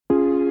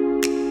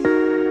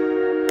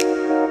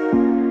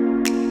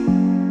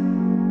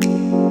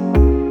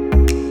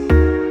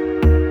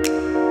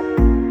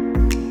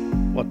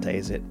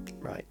is it?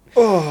 Right.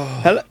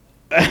 Oh. Hello.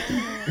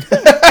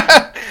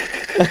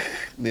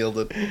 Nailed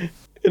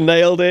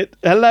it.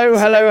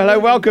 Hello.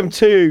 Welcome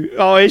to,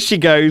 here she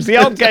goes, the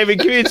Old Gaming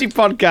Community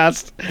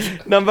Podcast,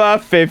 number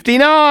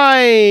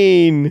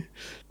 59.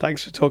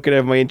 Thanks for talking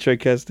over my intro,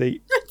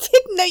 Kirsty. I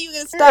didn't know you were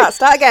going to start.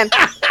 Start again.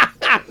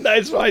 No,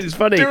 it's fine. It's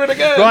funny. Do it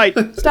again. Right.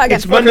 Start again.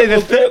 It's Monday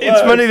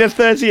the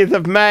 30th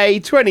of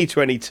May,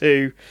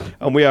 2022,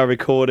 and we are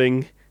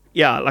recording,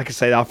 like I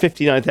say, our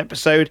 59th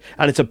episode,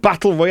 and it's a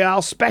Battle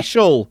Royale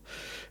Special.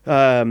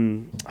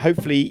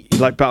 Hopefully you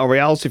like Battle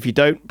Royales. If you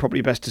don't,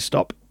 probably best to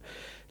stop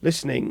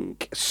listening.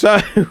 So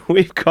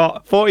we've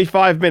got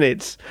 45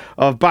 minutes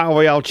of Battle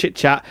Royale chit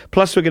chat,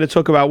 plus we're going to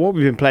talk about what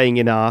we've been playing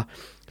in our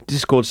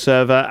Discord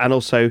server, and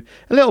also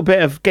a little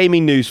bit of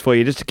gaming news for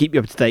you, just to keep you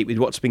up to date with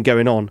what's been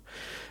going on.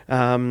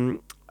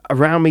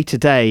 Around me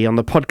today on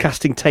the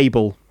podcasting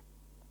table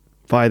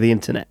via the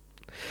internet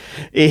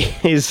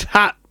is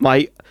Hat,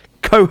 my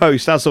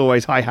co-host, as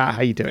always. Hi Hat,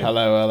 how you doing?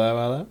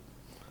 Hello.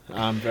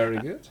 I'm very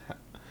good.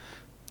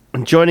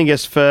 And joining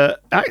us for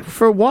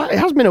a while, it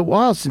has been a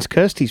while since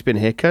Kirsty's been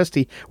here.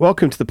 Kirsty,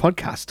 welcome to the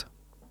podcast.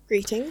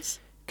 Greetings.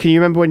 Can you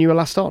remember when you were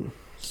last on?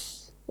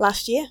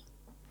 Last year.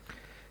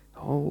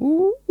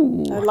 Oh,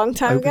 A long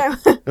time ago.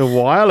 A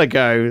while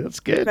ago.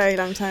 That's good. Very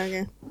long time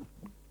ago.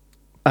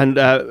 And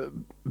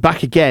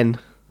back again,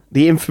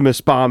 the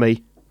infamous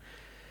Barmy.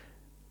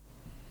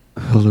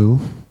 Hello.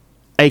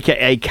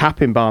 A.k.a.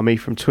 Captain Barmy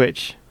from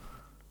Twitch.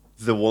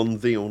 The one,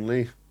 the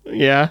only.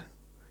 Yeah.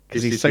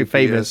 Because he's so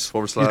famous.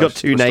 He's got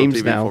two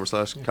names now. /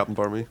 Captain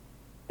Barmy.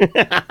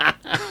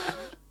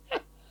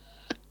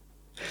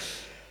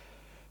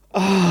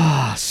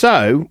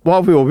 So, what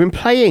have we all been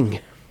playing?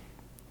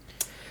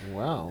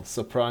 Well,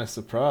 surprise.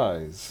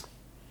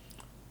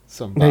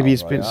 Maybe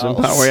it's been some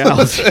Battle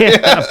Royales.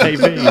 Yeah,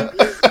 maybe.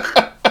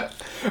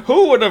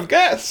 Who would have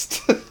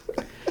guessed?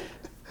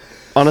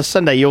 On a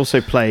Sunday, you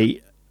also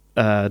play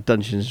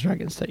Dungeons &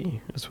 Dragons, don't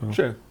you, as well?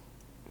 True.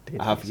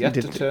 I have yet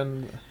to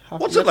turn...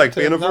 What's it like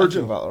being a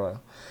virgin? Battle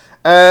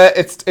Royale.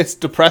 It's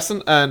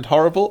depressing and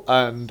horrible,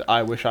 and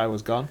I wish I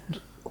was gone.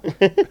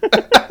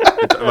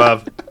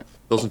 Well,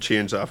 doesn't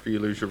change after you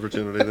lose your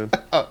virginity then.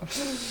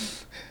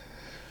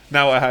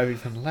 Now I have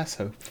even less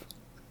hope.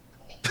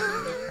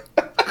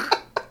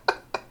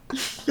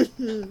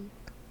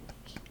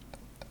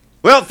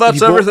 Well,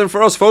 that's everything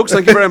for us, folks.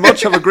 Thank you very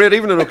much. Have a great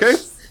evening, okay?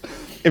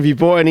 Have you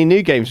bought any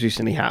new games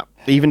recently, Hat?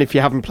 Even if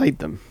you haven't played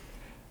them?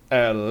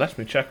 Let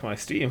me check my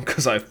Steam,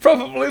 because I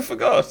probably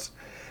forgot.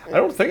 I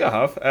don't think I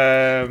have.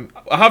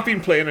 I have been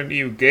playing a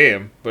new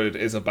game, but it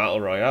is a Battle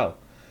Royale.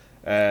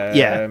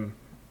 No,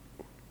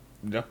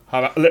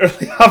 I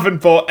literally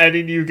haven't bought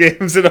any new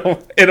games in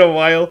a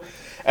while.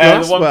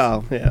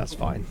 That's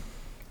fine.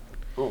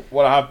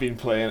 What I have been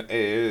playing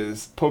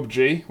is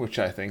PUBG, which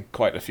I think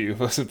quite a few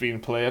of us have been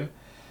playing,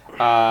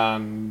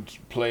 and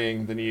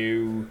playing the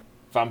new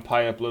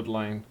Vampire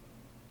Bloodline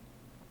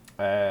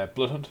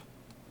Bloodhunt.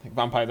 I think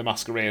Vampire the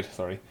Masquerade,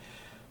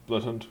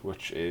 Bloodhunt,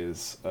 which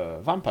is a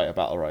vampire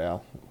battle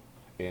royale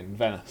in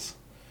Venice,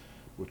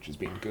 which has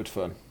been good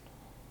fun.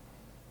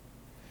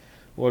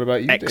 What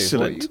about you,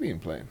 Excellent. Dave? What have you been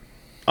playing?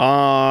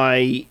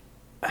 I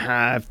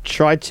have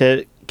tried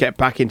to get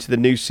back into the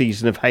new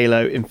season of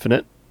Halo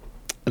Infinite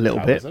a little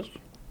bit. Is it?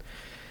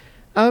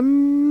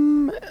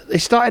 They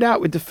started out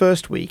with the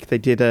first week. They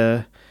did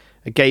a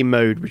game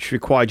mode which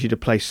required you to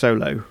play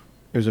solo.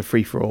 It was a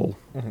free-for-all,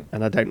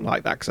 and I don't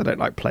like that because I don't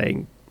like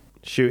playing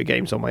shooter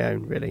games on my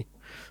own, really.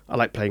 I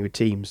like playing with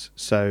teams,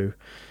 so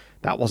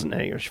that wasn't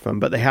any much fun.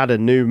 But they had a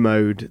new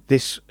mode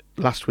this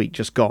last week,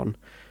 just gone,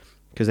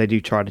 because they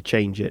do try to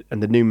change it.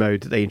 And the new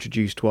mode that they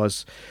introduced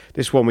was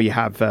this one where you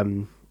have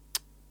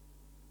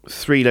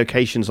 3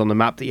 locations on the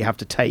map that you have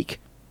to take,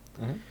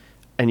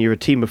 and you're a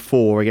team of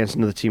 4 against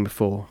another team of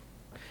 4.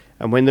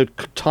 And when the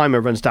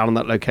timer runs down on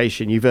that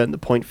location, you've earned the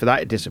point for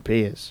that, it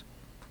disappears.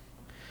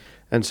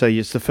 And so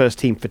it's the first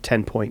team for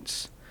 10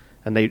 points,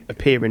 and they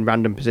appear in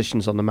random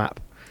positions on the map.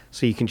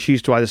 So you can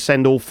choose to either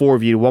send all 4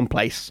 of you to one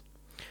place,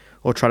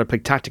 or try to play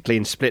tactically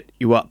and split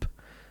you up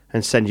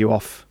and send you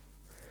off.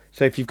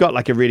 So if you've got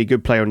like a really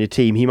good player on your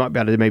team, he might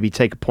be able to maybe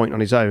take a point on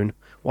his own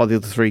while the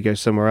other 3 go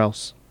somewhere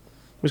else.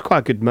 It was quite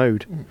a good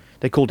mode.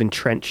 They called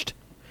Entrenched.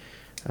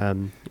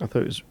 I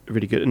thought it was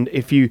really good. And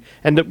if you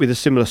end up with a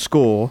similar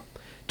score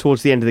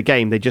towards the end of the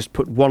game, they just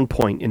put 1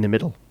 point in the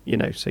middle,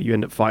 so you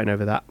end up fighting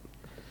over that,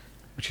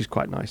 which is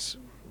quite nice.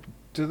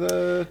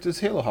 Does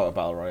Halo have a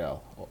battle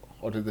royale,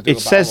 or did they do It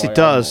says it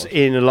does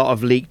in a lot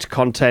of leaked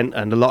content,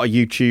 and a lot of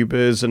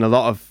YouTubers and a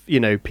lot of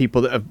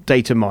people that have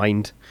data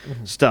mined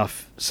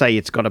stuff say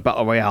it's got a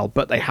battle royale,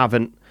 but they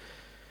haven't.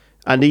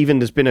 And even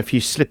there's been a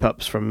few slip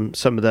ups from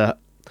some of the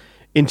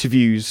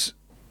interviews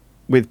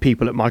with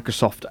people at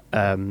Microsoft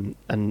and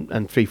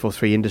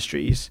 343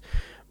 Industries,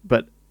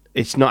 but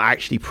it's not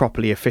actually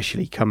properly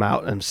officially come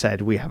out and said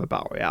we have a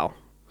battle royale.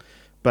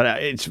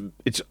 But it's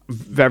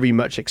very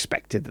much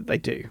expected that they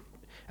do.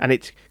 And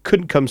it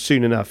couldn't come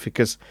soon enough,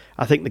 because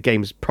I think the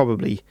game's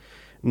probably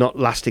not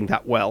lasting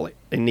that well.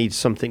 It needs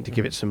something to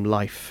give it some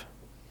life.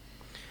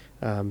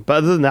 But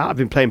other than that, I've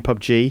been playing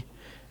PUBG,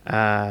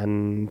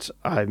 and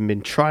I've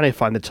been trying to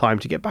find the time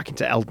to get back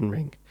into Elden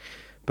Ring.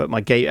 But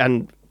my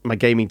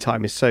gaming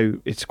time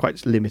it's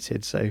quite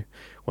limited. So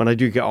when I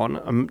do get on,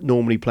 I'm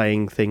normally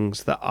playing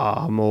things that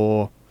are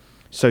more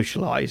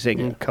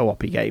socializing,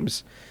 co-op-y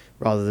games,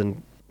 rather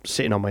than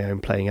sitting on my own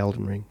playing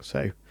Elden Ring.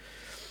 So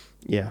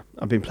yeah,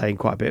 I've been playing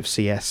quite a bit of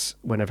CS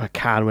whenever I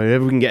can,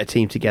 whenever we can get a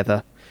team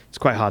together. It's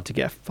quite hard to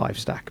get a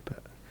 5-stack, but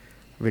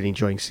I'm really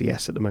enjoying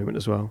CS at the moment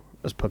as well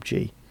as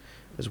PUBG,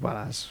 as well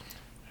as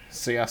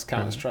CS,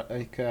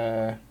 Counter-Strike,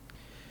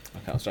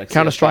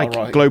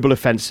 Counter-Strike Global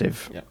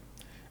Offensive. Yeah.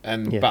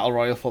 And Battle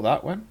Royale for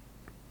that when?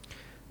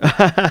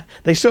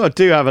 They sort of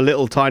do have a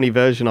little tiny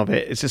version of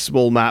it. It's a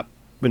small map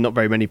with not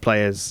very many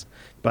players,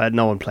 but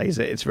no one plays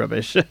it. It's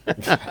rubbish.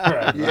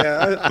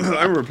 Yeah, I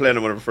remember playing it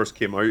when it first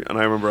came out, and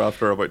I remember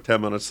after about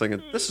 10 minutes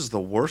thinking, this is the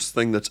worst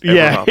thing that's ever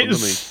happened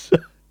to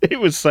me. It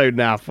was so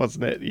naff,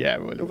 wasn't it?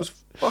 Yeah. It was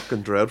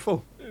fucking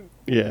dreadful.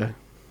 Yeah.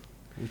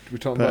 We're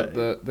talking about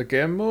the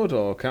game mode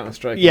or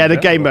Counter-Strike? Yeah, the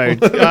game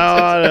mode. Oh,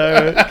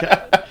 no.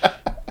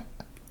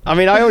 I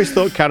mean, I always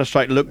thought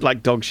Counter-Strike looked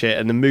like dog shit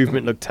and the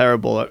movement looked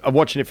terrible. I'm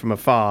watching it from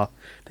afar,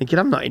 thinking,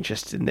 I'm not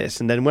interested in this.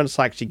 And then once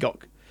I actually got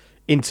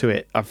into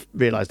it, I've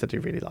realised I do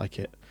really like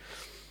it.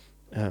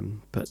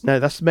 But no,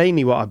 that's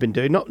mainly what I've been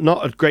doing.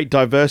 Not a great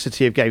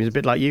diversity of games, a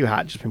bit like you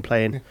had, just been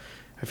playing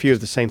a few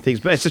of the same things.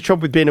 But it's the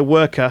trouble with being a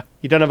worker.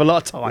 You don't have a lot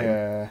of time.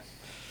 Yeah.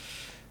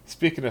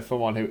 Speaking of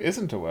someone who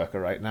isn't a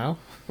worker right now,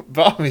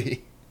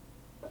 Barmy.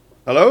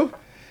 Hello?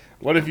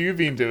 What have you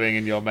been doing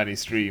in your many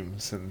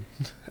streams and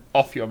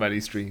off your many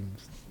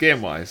streams,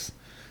 game-wise?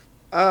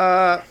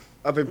 I've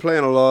been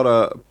playing a lot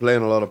of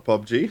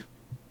PUBG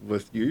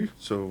with you,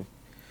 so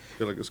I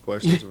feel like it's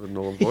questions of a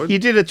null and void. You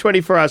did a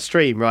 24-hour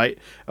stream, right?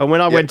 And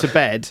when I went to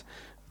bed,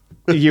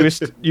 you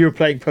were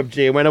playing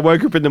PUBG, and when I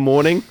woke up in the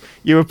morning,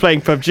 you were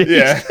playing PUBG.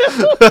 Yeah.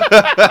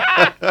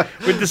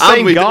 With the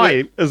same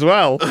guy as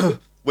well.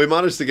 We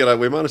managed to get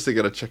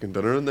a chicken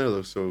dinner in there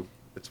though, so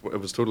it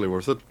was totally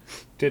worth it.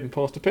 Didn't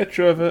post a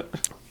picture of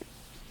it.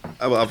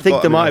 I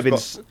think there might have been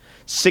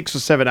 6 or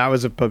 7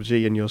 hours of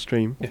PUBG in your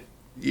stream.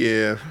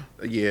 Yeah.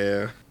 I've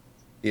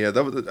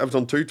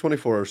done 2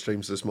 24-hour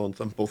streams this month,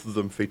 and both of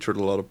them featured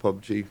a lot of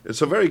PUBG.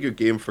 It's a very good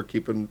game for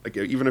keeping, like,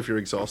 even if you're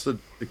exasted,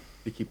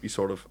 to keep you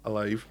sort of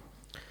alive.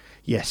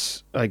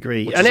 Yes, I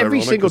agree. And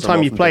every single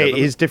time you play it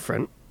is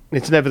different.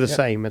 It's never the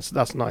same.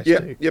 That's nice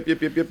too.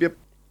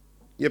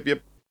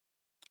 Yep.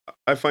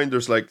 I find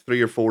there's like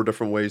 3 or 4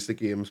 different ways the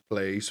games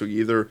play. So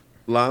you either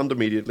land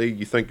immediately,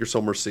 you think you're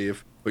somewhere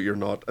safe, but you're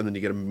not, and then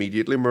you get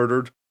immediately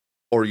murdered,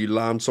 or you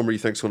land somewhere you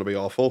think's going to be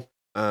awful,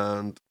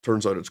 and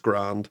turns out it's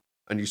grand,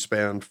 and you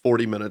spend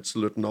 40 minutes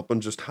looting up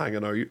and just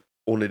hanging out,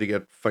 only to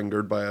get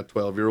fingered by a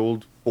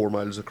 12-year-old 4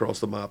 miles across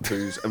the map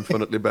who's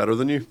infinitely better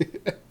than you.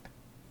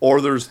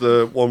 Or there's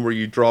the one where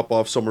you drop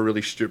off somewhere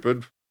really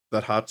stupid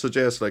that Hat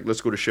suggests, like,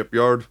 let's go to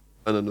Shipyard,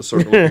 and then the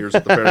circle appears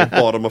at the very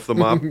bottom of the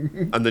map,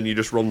 and then you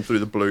just run through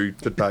the blue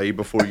to die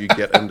before you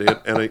get into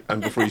it,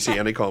 and before you see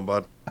any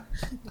combat.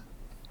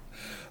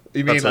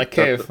 You mean like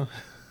Cave?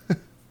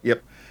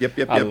 Yep.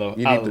 I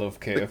love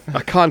Cave.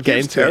 I can't get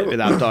into it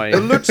without dying. It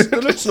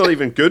looks not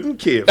even good in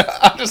Cave.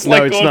 I just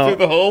like going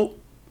through the hole.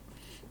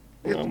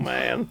 Oh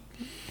man.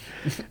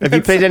 Have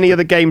you played any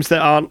other games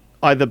that aren't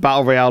either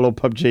Battle Royale or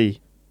PUBG?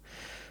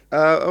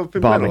 I've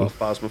been playing a lot of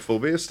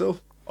Phasmophobia still,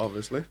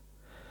 obviously.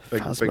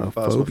 Big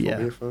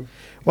Phasmophobia fan.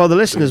 Well, the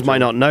listeners might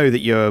not know that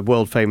you're a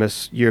world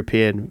famous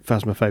European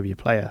Phasmophobia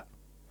player.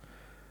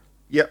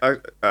 Yeah, I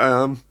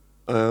am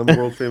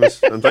world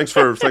famous, and thanks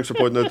for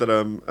pointing out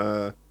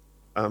that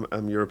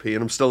I'm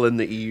European. I'm still in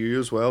the EU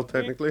as well,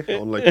 technically,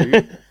 unlike you.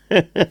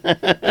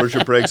 Where's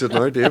your Brexit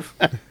now, Dave?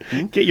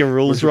 Get your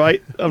rules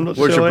right. I'm not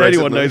sure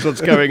anyone knows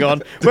what's going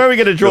on. Where are we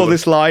going to draw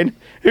this line?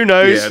 Who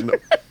knows? Yeah,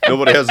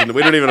 nobody has.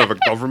 We don't even have a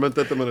government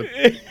at the minute.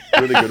 It's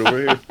really good over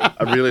here.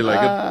 I really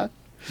like it.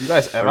 You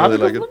guys ever had a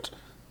government?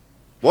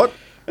 What?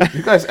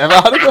 You guys ever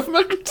had a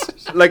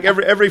government? Like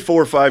every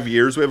 4 or 5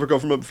 years, we have a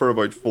government for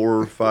about 4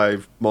 or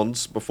 5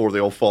 months before they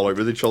all fall out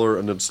with each other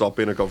and then stop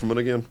being a government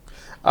again.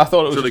 I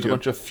thought it was just a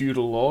bunch of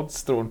feudal lords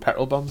throwing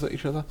petrol bombs at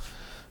each other.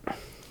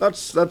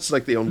 That's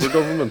like the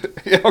under-government.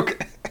 Yeah, okay.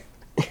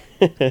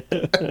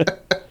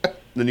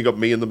 Then you got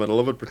me in the middle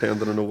of it,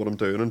 pretending I know what I'm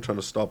doing and trying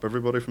to stop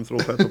everybody from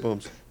throwing petrol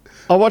bombs.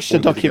 I watched a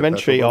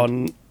documentary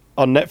on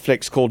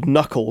Netflix called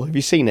Knuckle. Have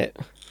you seen it?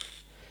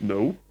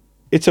 No.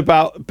 It's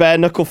about bare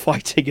knuckle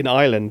fighting in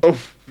Ireland.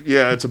 Oh,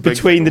 yeah, it's a big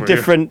between the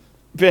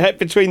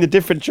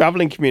different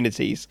traveling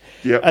communities.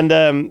 Yeah.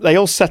 And they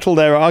all settle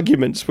their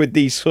arguments with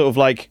these sort of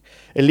like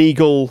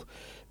illegal,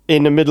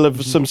 in the middle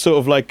of some sort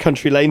of like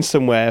country lane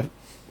somewhere,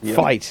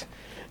 fight.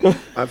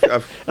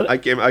 I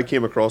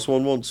came across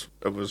one once.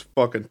 It was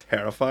fucking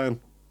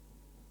terrifying.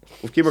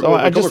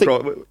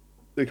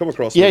 They come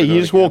across. Yeah, you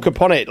just walk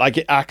upon it like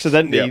it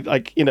accidentally,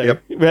 like we're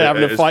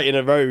having a fight in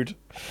a road.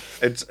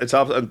 It's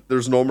and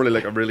there's normally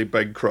like a really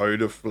big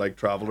crowd of like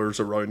travelers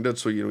around it,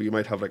 so you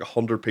might have like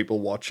 100 people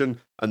watching,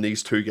 and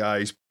these 2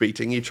 guys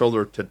beating each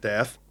other to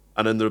death,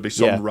 and then there'll be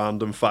some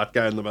random fat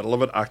guy in the middle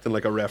of it acting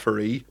like a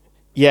referee,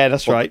 Yeah,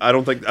 that's But right. I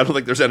don't think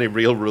there's any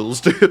real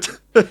rules to it.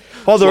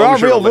 Oh, there long are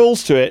as you're real not, like-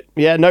 rules to it.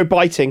 Yeah, no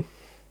biting.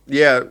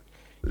 Yeah.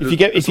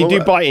 If you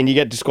do biting, you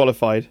get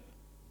disqualified.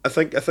 I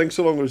think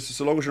so long as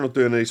you're not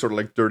doing any sort of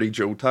like dirty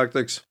Joe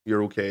tactics,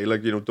 you're okay.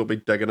 Like, you know, don't be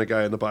digging a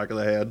guy in the back of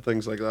the head,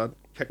 things like that.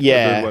 Kick the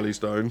dude while he's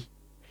down.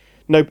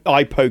 No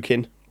eye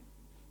poking.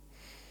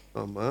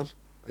 Oh man,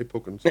 eye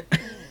poking's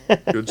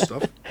good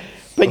stuff.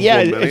 But I've yeah,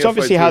 won many it's a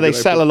obviously fight how through they good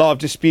eye settle a lot of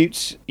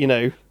disputes, you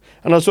know.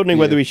 And I was wondering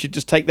whether Yeah. we should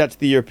just take that to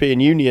the European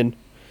Union,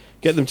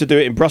 get them to do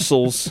it in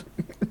Brussels,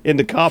 in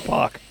the car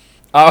park.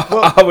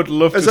 I would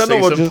love to is that see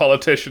not what some just-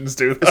 politicians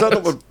do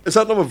that. Is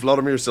that not what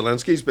Vladimir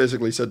Zelensky's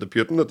basically said to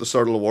Putin at the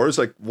start of the war? It's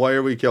like, why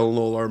are we killing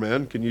all our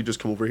men? Can you just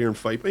come over here and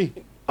fight me?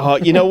 Oh,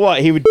 you know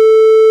what? He would.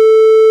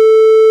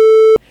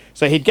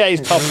 So he'd get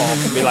his top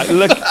off and be like,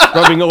 look,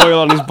 rubbing oil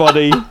on his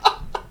body.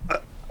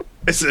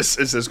 Is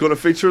this going to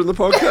feature in the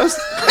podcast?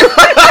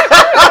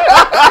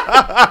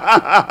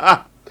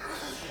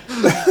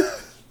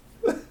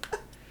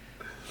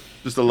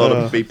 Just a lot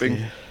of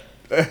beeping.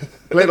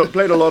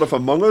 Played a lot of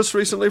Among Us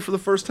recently for the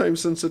first time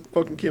since it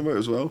fucking came out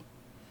as well.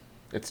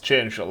 It's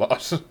changed a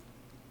lot.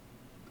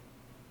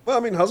 Well, I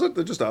mean, has it?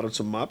 They just added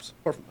some maps.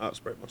 Apart from that, it's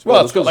pretty much.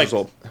 Well, it's got, I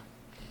suppose like,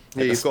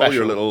 yeah, a you've got all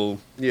your special- little.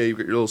 Yeah, you've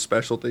got your little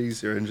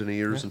specialties, your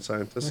engineers and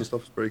scientists and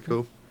stuff. It's pretty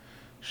cool.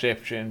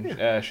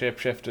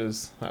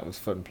 Shapeshifters. That was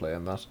fun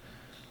playing that.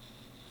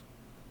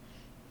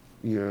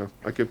 Yeah,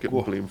 I kept getting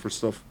Whoa. blamed for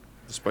stuff,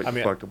 despite I the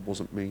mean- fact it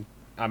wasn't me.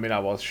 I mean, I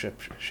was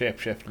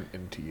shape-shifting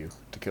into you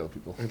to kill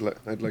people.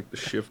 I'd like to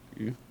shift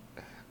you.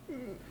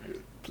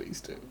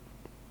 Please do.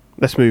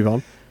 Let's move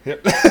on.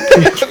 Yep.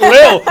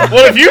 Lil,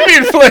 what have you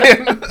been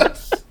playing?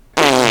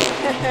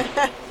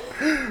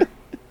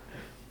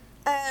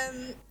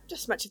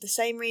 Just much of the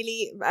same,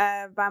 really.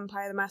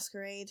 Vampire the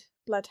Masquerade,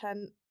 Blood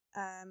Hunt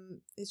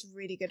is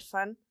really good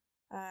fun.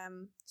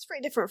 It's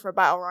pretty different for a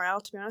battle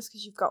royale, to be honest,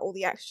 because you've got all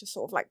the extra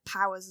sort of like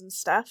powers and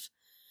stuff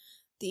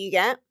that you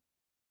get.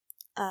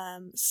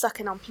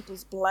 Sucking on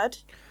people's blood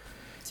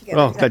to get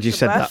those glad you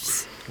extra said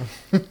buffs.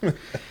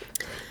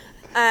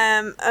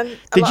 And a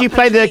Did lot you of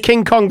play the punching.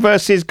 King Kong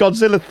versus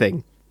Godzilla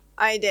thing?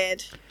 I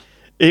did.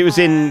 It was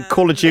in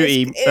Call of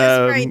Duty it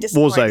was very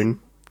disappointing. Warzone.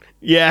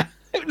 Yeah,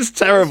 it was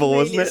terrible, I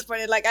was wasn't really it?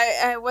 disappointed. Like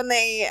I when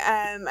they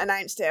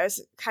announced it, I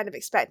was kind of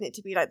expecting it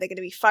to be like they're going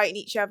to be fighting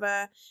each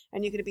other,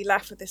 and you're going to be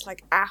left with this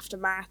like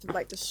aftermath of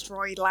like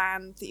destroyed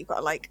land that you've got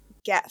to like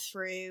get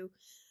through,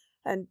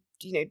 and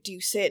you know do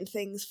certain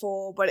things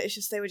for. But it's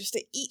just they were just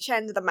at each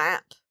end of the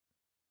map.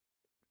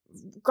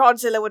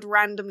 Godzilla would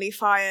randomly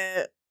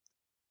fire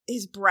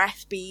his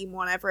breath beam,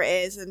 whatever it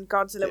is, and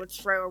Godzilla would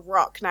throw a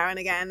rock now and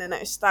again, and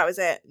that was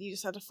it. You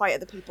just had to fight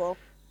other people,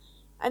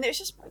 and it was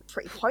just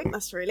pretty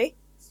pointless, really.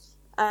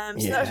 So that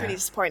was Yeah. really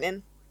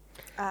disappointing.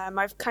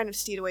 I've kind of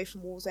steered away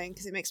from Warzone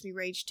because it makes me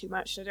rage too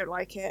much. I don't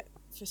like it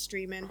for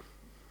streaming.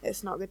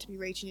 It's not good to be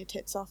raging your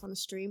tits off on a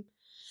stream.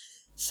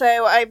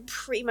 So I'm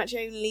pretty much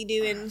only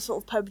doing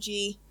sort of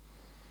PUBG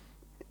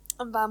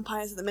and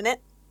vampires at the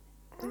minute,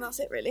 and that's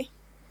it, really.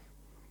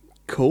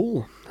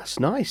 Cool. That's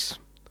nice.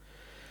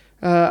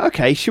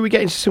 Okay, should we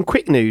get into some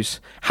quick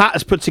news? Hat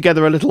has put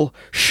together a little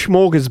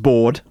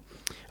smorgasbord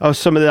of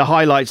some of the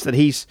highlights that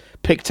he's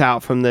picked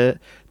out from the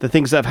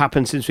things that have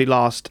happened since we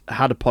last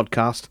had a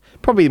podcast.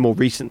 Probably the more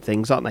recent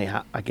things, aren't they,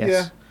 Hat, I guess?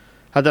 Yeah.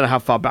 I don't know how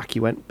far back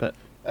you went, but...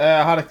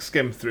 I had to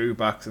skim through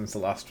back since the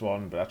last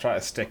one, but I try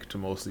to stick to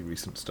mostly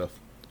recent stuff.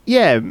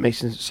 Yeah,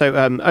 Mason. So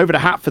over to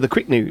Hat for the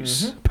quick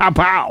news. Pow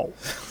pow!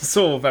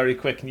 So, very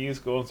quick news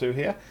going through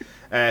here.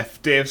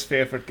 Dave's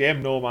favourite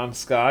game, No Man's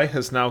Sky,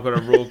 has now got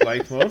a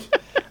roguelike mode,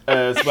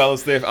 as well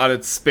as they've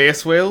added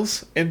space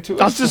whales into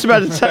it. I was just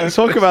about to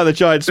talk about the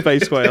giant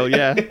space whale,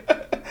 yeah.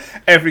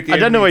 Every game I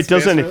don't know needs it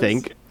does space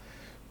anything. whales.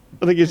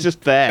 I think it's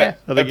just there.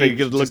 I A think big- you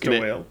can look just at a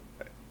it. whale.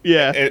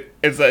 Yeah.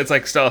 It's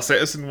like Star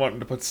Citizen wanting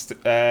to put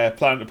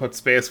planning to put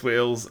space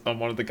whales on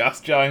one of the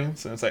gas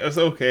giants, and it's like, it's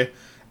okay.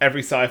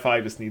 Every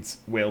sci-fi just needs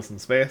whales in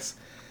space.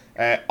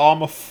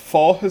 Arma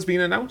 4 has been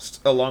announced,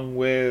 along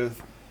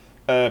with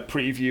a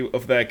preview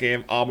of their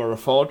game Arma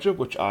Reforger,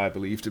 which I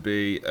believe to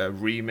be a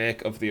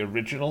remake of the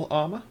original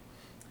Arma.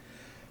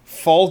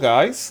 Fall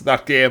Guys,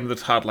 that game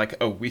that had like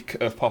a week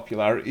of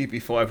popularity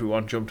before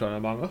everyone jumped on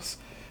Among Us,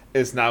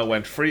 is now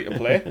went free to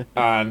play,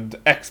 and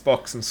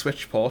Xbox and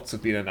Switch ports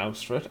have been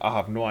announced for it. I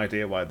have no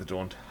idea why they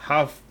don't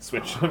have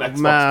Switch and Xbox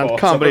Man,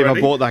 ports can't believe already.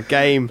 I bought that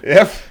game.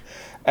 Yep.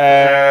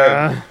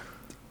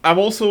 I'm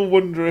also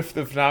wondering if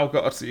they've now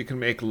got it so you can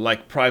make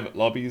like private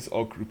lobbies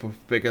or group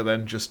of bigger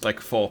than just like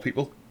 4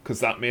 people, because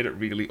that made it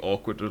really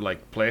awkward to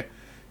like play.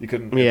 You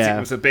couldn't. Yeah. It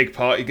was a big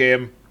party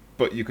game,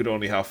 but you could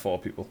only have 4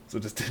 people, so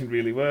it just didn't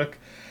really work.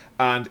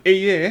 And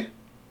EA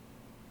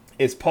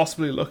is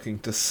possibly looking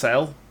to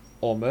sell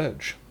or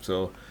merge.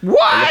 So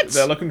What?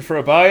 they're looking for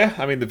a buyer.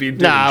 I mean, they've been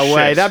doing No shit.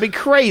 way, that'd be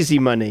crazy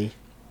money.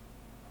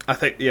 I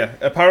think, yeah.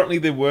 Apparently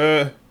they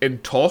were in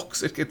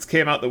talks. It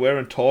came out they were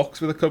in talks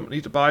with a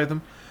company to buy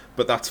them,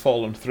 but that's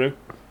fallen through.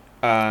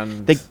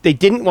 And They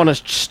didn't want to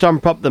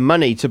stump up the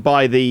money to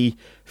buy the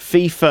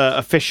FIFA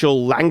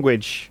official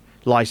language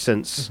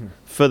license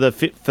for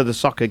the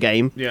soccer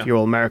game. Yeah. If you're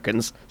all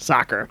Americans,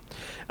 soccer,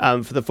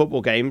 for the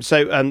football game.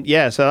 So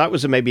so that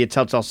was maybe a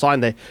telltale sign.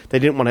 They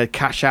didn't want to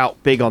cash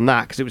out big on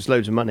that because it was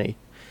loads of money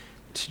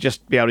to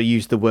just be able to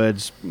use the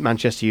words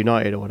Manchester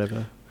United or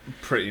whatever.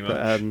 Pretty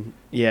much.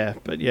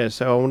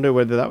 So I wonder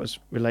whether that was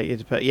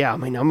related. But yeah, I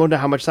mean, I wonder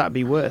how much that'd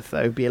be worth though.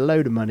 It'd be a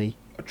load of money.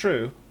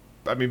 True.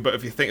 I mean, but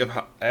if you think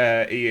of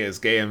EA's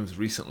games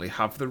recently,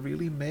 have they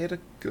really made a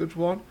good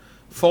one?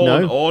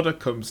 Fallen Order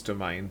comes to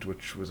mind,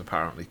 which was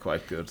apparently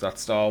quite good. That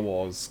Star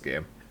Wars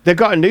game. They've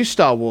got a new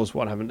Star Wars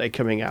one, haven't they,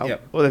 coming out? Yeah.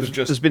 Well,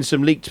 there's been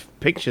some leaked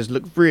pictures.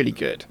 Look really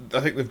good.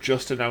 I think they've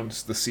just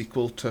announced the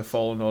sequel to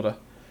Fallen Order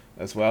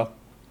as well.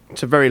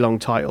 It's a very long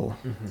title.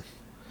 Mm-hmm.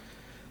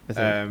 I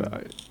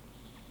think,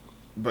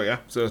 but yeah,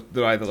 so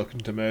they're either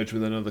looking to merge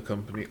with another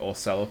company or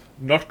sell up.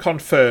 Not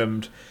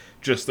confirmed,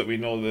 just that we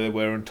know they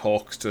were in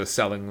talks to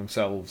selling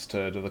themselves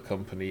to another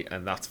company,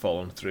 and that's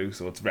fallen through,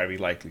 so it's very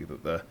likely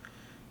that they're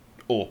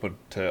open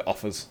to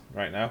offers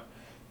right now.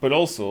 But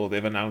also,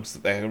 they've announced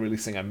that they're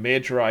releasing a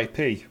major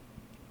IP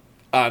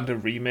and a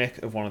remake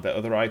of one of their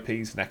other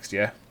IPs next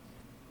year,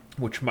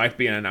 which might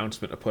be an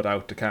announcement to put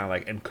out to kind of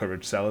like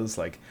encourage sellers,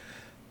 like,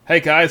 hey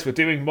guys, we're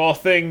doing more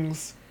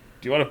things.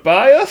 Do you want to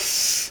buy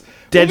us?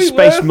 Dead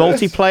Space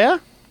multiplayer?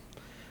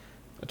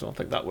 I don't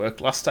think that worked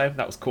last time.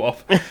 That was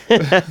co-op.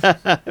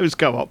 It was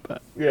co-op.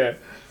 But... Yeah,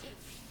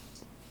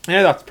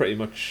 that's pretty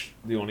much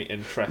the only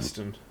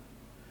interesting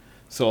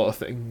sort of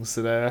things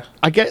there.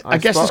 I guess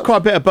there's quite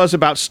a bit of buzz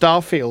about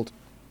Starfield,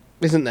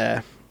 isn't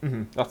there?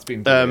 Mm-hmm. That's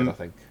been delayed, I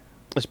think.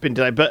 It's been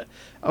delayed, but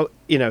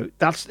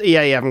that's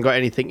EA haven't got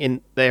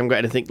anything They haven't got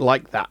anything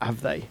like that,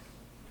 have they?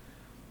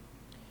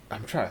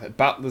 I'm trying to think.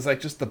 There's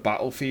like just the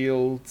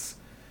Battlefields.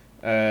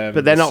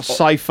 But they're not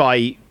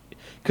sci-fi,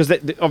 because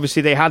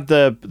obviously they had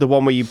the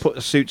one where you put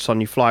the suits on,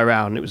 you fly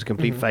around, and it was a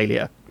complete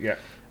failure. Yeah.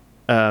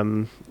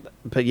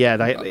 But yeah,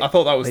 I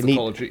thought that was the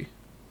Call of Duty.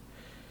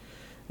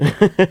 They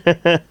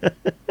got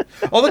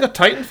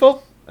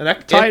Titanfall.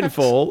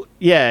 Titanfall.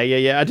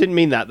 Yeah. I didn't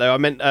mean that though. I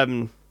meant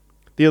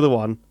the other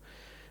one.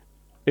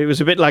 It was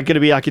a bit like going to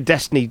be like a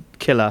Destiny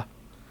killer.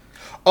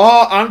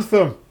 Oh,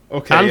 Anthem.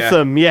 Okay.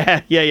 Anthem.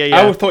 Yeah.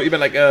 I thought you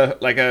meant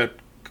like a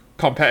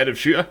competitive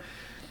shooter.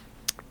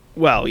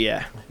 Well,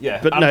 yeah.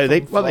 Yeah. But no, they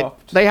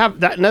have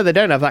that. No, they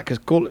don't have that because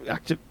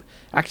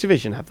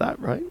Activision have that,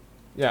 right?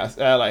 Yeah.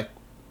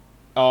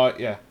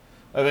 Yeah.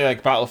 Are they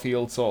like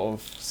Battlefield sort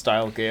of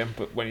style game?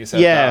 But when you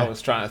said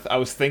that, I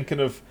was thinking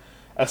of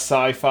a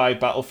sci-fi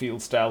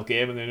Battlefield style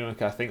game, and the only one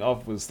I think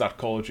of was that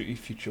Call of Duty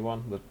Future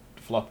one that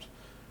flopped.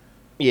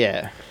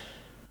 Yeah.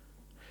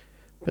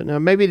 But no,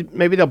 maybe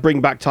they'll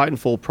bring back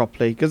Titanfall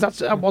properly, because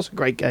that was a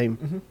great game.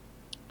 Mm-hmm.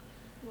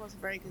 It was a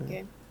very good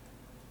game.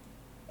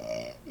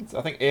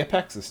 I think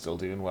Apex is still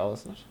doing well,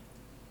 isn't it?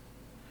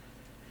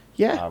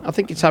 Yeah, I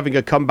think it's having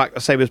a comeback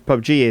the same as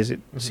PUBG is. It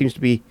seems to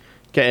be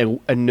getting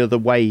another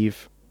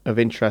wave of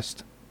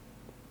interest.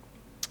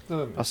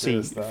 I see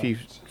a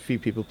few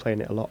people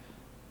playing it a lot.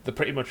 They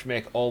pretty much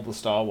make all the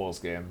Star Wars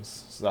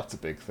games, so that's a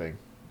big thing.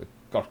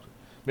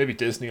 Maybe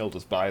Disney will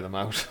just buy them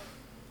out.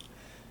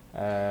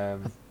 I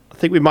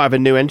think we might have a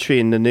new entry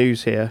in the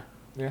news here.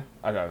 Yeah,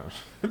 I don't know.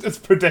 It's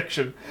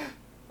prediction.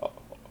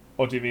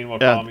 Or do you mean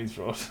what Barmy's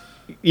wrote?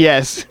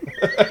 Yes.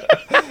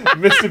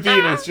 Mr.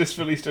 Bean has just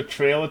released a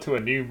trailer to a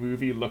new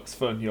movie. Looks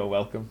fun. You're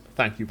welcome.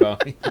 Thank you,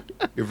 Barmy.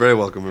 You're very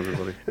welcome,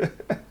 everybody.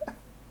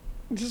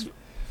 Just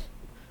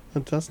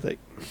fantastic.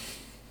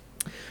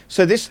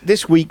 So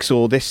this week's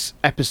or this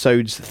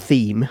episode's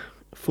theme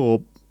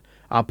for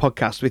our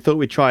podcast, we thought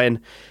we'd try and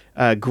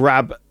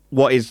grab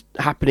what is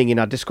happening in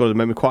our Discord at the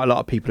moment. Quite a lot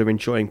of people are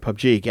enjoying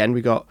PUBG again.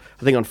 I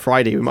think on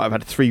Friday we might have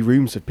had 3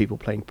 rooms of people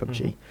playing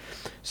PUBG. Mm-hmm.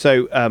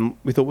 So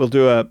we thought we'll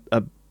do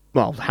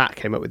Hat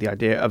came up with the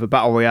idea of a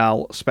Battle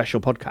Royale special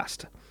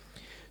podcast.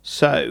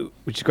 So,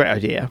 which is a great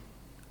idea.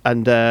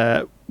 And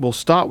we'll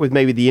start with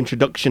maybe the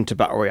introduction to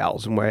Battle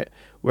Royales and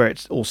where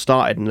it's all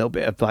started, and a little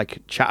bit of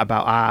like chat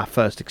about our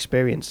first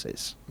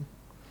experiences.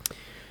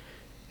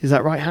 Is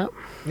that right, Hat?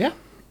 Yeah.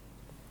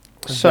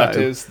 So that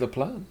is the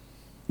plan.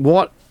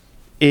 What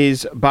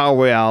is Battle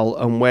Royale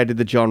and where did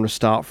the genre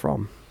start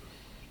from?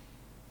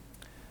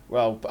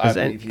 Well, I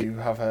believe you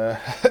have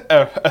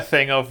a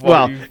thing of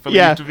what you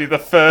believe to be the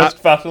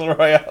first Battle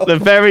Royale. The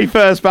very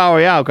first Battle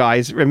Royale,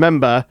 guys.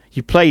 Remember,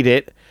 you played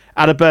it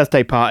at a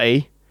birthday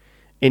party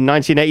in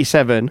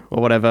 1987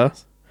 or whatever.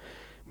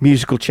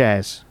 Musical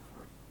chairs.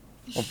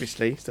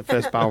 Obviously, it's the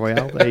first Battle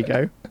Royale. There you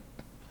go.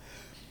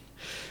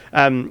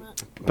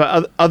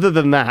 But other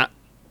than that,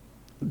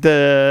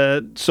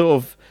 the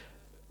sort of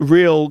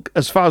real,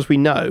 as far as we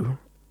know,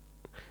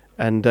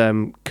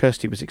 and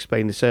Kirsty was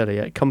explaining this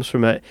earlier, it comes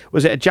from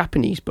was it a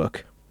Japanese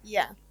book?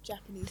 Yeah,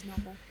 Japanese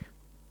novel.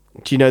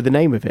 Do you know the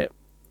name of it?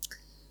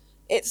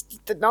 It's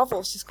the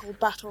novel's just called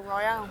Battle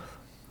Royale.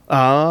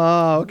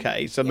 Ah,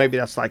 okay. So maybe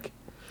that's like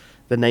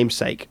the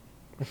namesake.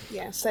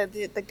 Yeah, so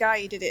the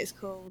guy who did it is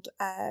called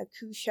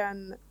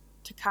Kushan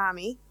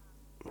Takami.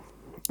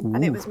 Ooh.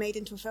 And it was made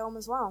into a film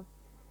as well.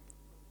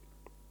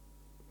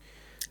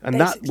 And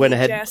basically that went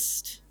ahead.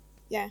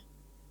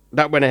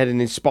 that went ahead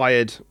and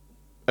inspired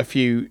a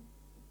few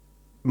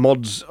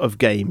mods of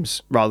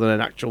games rather than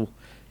an actual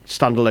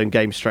standalone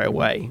game straight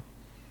away,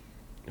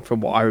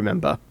 from what I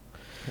remember.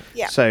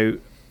 Yeah. So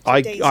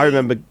Daisy. I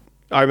remember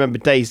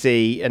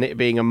DayZ and it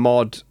being a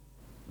mod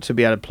to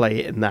be able to play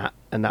it in that,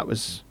 and that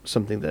was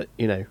something that,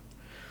 you know.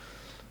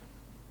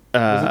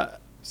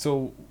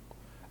 So,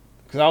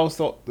 because I always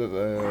thought that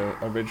the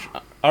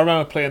original, I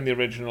remember playing the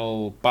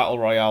original Battle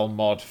Royale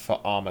mod for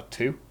Arma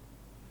 2.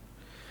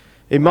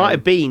 It might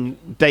have been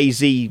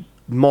DayZ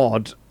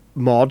mod.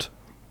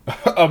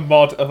 A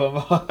mod of a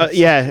mod.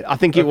 Yeah, I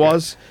think it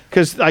was,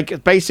 because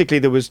like basically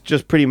there was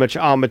just pretty much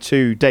Arma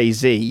 2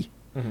 DayZ,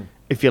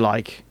 if you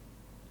like,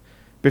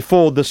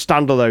 before the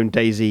standalone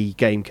DayZ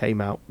game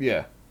came out.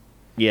 Yeah.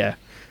 Yeah,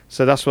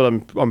 so that's what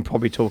I'm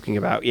probably talking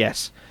about.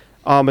 Yes,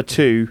 Arma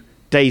 2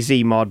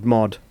 DayZ mod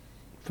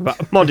for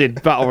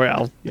modded Battle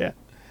Royale. Yeah.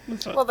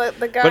 Well,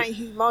 the guy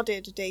who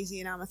modded Daisy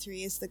and Arma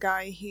 3 is the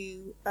guy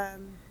who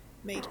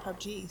made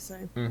PUBG.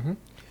 So.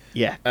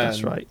 Yeah,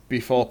 that's right.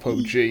 Before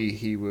PUBG,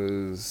 he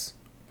was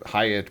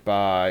hired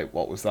by,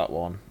 what was that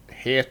one?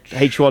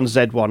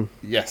 H1Z1.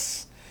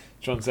 Yes,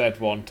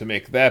 H1Z1 to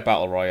make their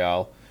Battle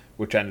Royale,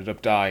 which ended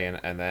up dying,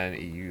 and then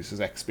he used his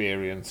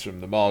experience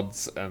from the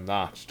mods and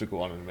that to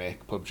go on and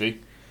make PUBG.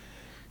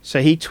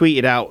 So he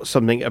tweeted out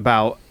something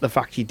about the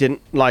fact he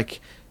didn't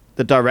like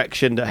the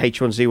direction that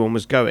H1Z1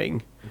 was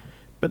going,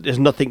 but there's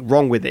nothing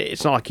wrong with it.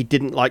 It's not like he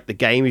didn't like the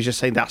game. He's just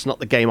saying that's not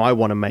the game I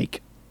want to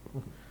make.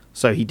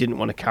 So he didn't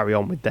want to carry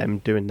on with them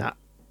doing that.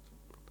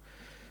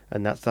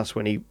 And that's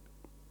when he...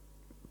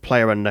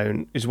 Player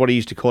Unknown is what he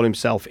used to call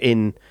himself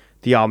in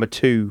the Arma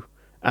 2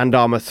 and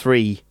Arma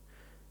 3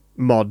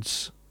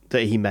 mods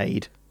that he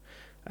made.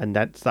 And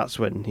that's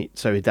when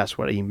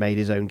he made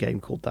his own game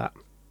called that.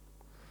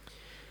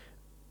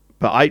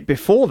 But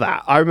before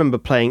that, I remember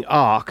playing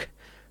Ark,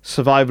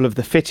 Survival of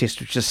the Fittest,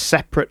 which is a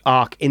separate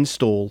Ark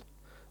install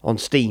on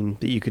Steam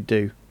that you could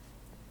do.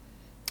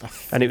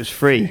 And it was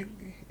free.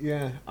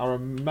 Yeah, I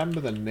remember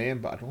the name,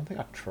 but I don't think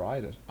I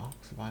tried it. Ark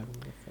Survival of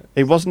the Fittest.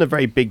 It wasn't a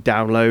very big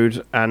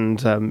download, and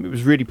it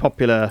was really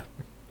popular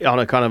on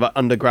a kind of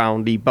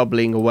undergroundy,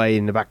 bubbling away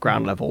in the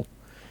background level.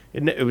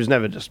 It was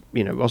never just,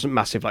 you know, it wasn't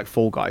massive like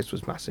Fall Guys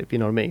was massive, you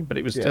know what I mean? But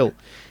it was still,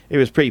 it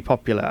was pretty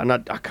popular, and I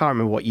can't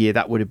remember what year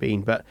that would have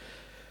been, but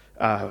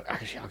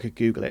actually I could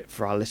Google it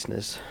for our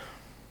listeners.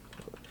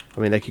 I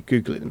mean, they could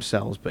Google it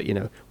themselves, but, you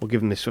know, we'll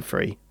give them this for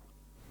free.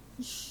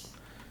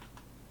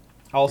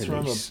 I also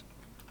remember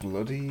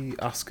bloody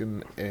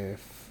asking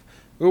if...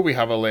 Will we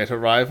have a late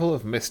arrival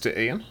of Mr.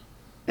 Ian?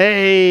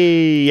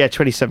 Hey! Yeah,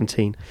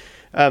 2017.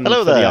 Hello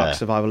for there. the Ark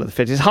Survival of the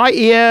Fittest. Hi,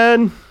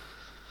 Ian!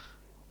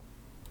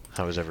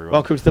 How is everyone?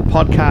 Welcome to the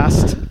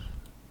podcast.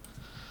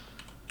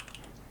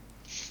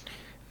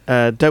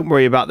 Don't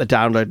worry about the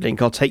download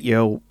link. I'll take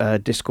your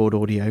Discord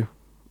audio.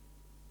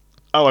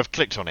 Oh, I've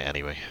clicked on it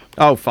anyway.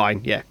 Oh,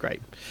 fine. Yeah,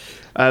 great.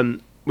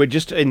 We're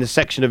just in the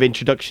section of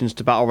introductions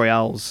to Battle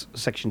Royales,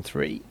 section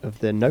 3 of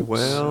the notes.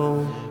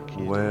 Well.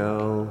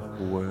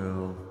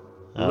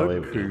 Oh,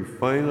 Look who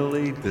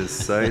finally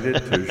decided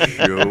to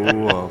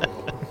show up.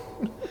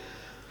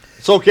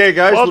 It's okay,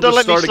 guys. Well, we'll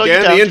just start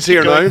again. Ian's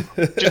here now.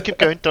 Just keep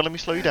going. Don't let me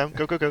slow you down.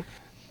 Go. Do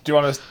you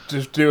want us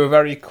to do a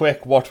very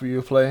quick what were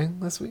you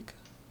playing this week?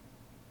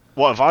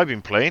 What have I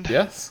been playing?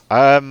 Yes.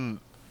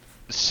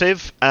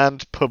 Civ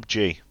and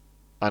PUBG.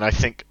 And I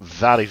think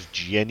that is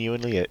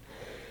genuinely it.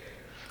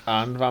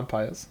 And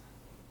vampires.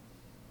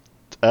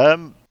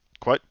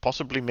 Quite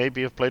possibly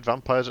maybe have played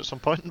vampires at some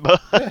point, but...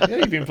 yeah,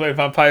 you've been playing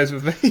vampires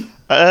with me.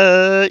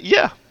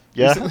 Yeah.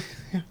 Recently?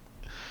 Yeah.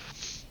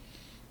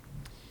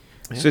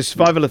 So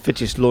Survival of the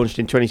Fittest launched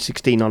in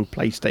 2016 on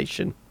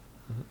PlayStation.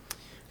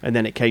 And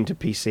then it came to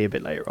PC a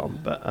bit later on.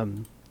 But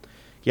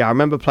yeah, I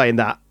remember playing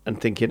that and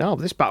thinking, oh,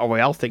 this Battle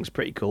Royale thing's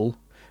pretty cool.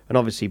 And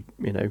obviously,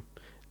 you know,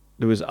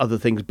 there was other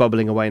things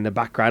bubbling away in the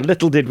background.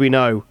 Little did we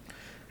know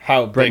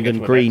how Brendan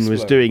Green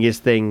was doing his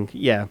thing.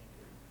 Yeah.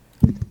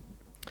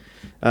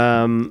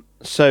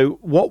 So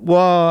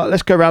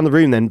let's go around the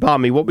room then.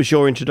 Barmy, what was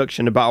your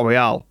introduction to Battle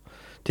Royale?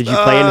 Did you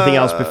play anything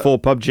else before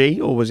PUBG,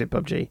 or was it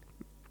PUBG?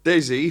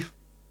 DayZ.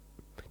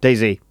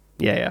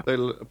 Yeah. Played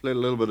a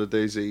little bit of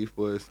DayZ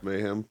with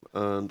Mayhem,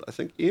 and I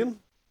think Ian,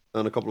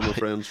 and a couple of my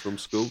friends from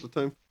school at the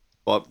time.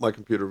 But my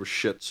computer was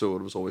shit, so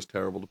it was always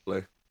terrible to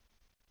play.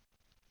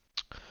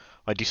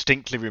 I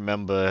distinctly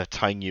remember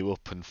tying you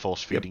up and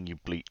force-feeding you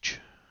bleach.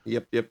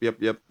 Yep.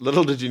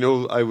 Little did you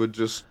know I would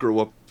just grow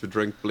up to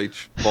drink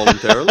bleach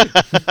voluntarily.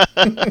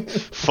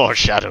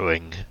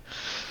 Foreshadowing.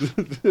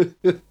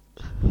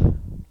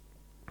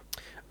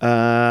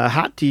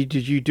 Hat,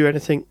 did you do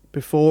anything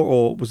before,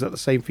 or was that the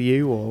same for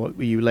you, or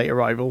were you late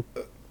arrival?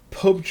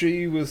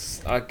 PUBG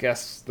was, I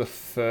guess, the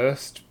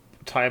first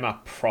time I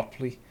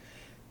properly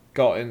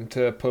got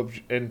into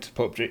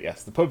PUBG.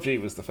 Yes, the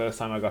PUBG was the first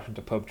time I got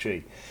into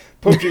PUBG.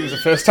 PUBG was the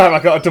first time I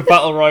got into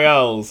Battle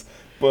Royales.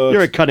 But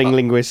you're a cunning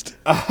linguist.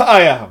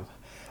 I am.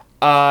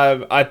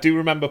 I do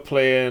remember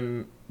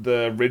playing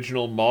the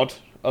original mod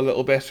a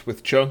little bit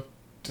with Chung.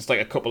 Just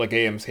like a couple of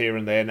games here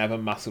and there, never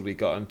massively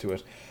got into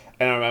it.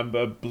 And I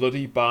remember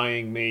bloody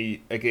buying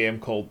me a game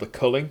called The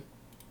Culling,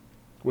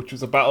 which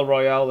was a battle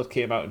royale that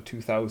came out in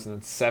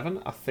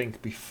 2007, I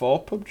think,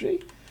 before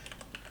PUBG.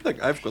 I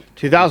think I've got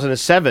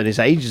 2007 is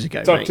ages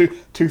ago, So mate.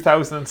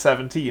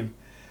 2017.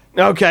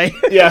 Okay.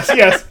 Yes.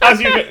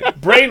 As you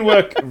get brain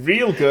work,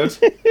 real good.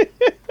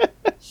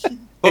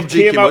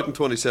 PUBG came out in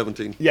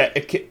 2017. Yeah,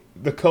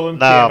 The Culling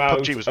No, came out.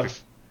 PUBG was before.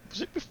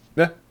 Was it before?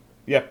 Yeah.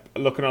 Yep.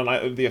 Looking on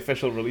like the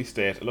official release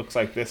date, it looks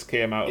like this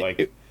came out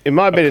like. It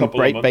might have been in couple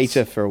of break months.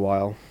 beta for a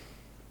while.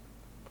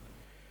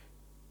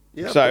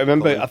 Yeah, So I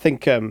remember, Culling. I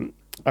think,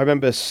 I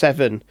remember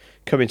Seven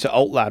coming to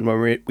Altland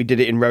when we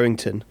did it in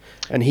Rowington,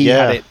 and he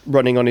Yeah. had it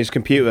running on his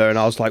computer, and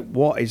I was like,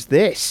 "What is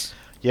this?"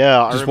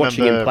 Yeah, I Just remember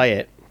watching him play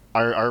it.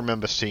 I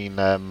remember seeing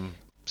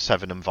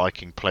Seven and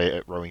Viking play it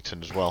at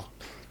Rowington as well.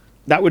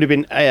 That would have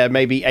been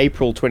maybe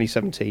April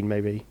 2017,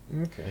 maybe.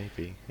 Okay.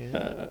 Maybe. Yeah.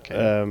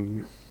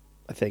 Okay.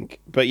 I think.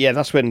 But yeah,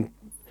 that's when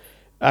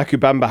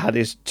Akubamba had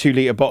his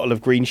 2-litre bottle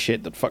of green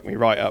shit that fucked me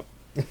right up.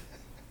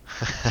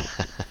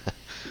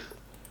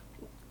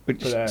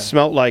 Which But,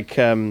 smelt like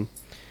some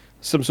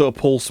sort of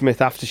Paul Smith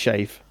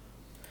aftershave.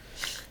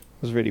 It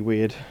was really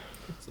weird.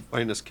 It's the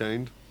finest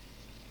kind.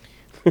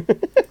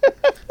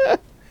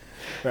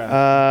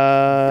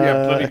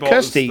 Yeah, bloody bought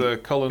us Kirsty. the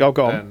Cullen. Oh,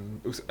 go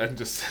on. And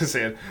just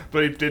saying,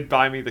 but he did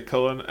buy me the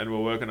Cullen, and we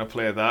were going to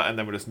play that, and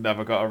then we just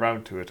never got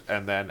around to it.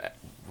 And then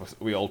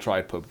we all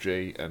tried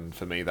PUBG, and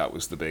for me that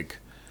was the big,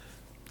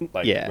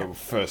 like, Yeah. when we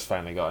first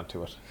finally got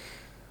into it.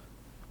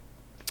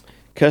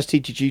 Kirsty,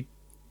 did you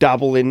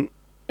dabble in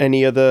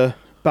any other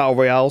battle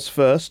royales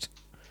first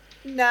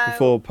No.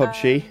 before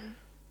PUBG?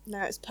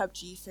 No, it's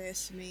PUBG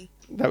first for me.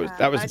 that was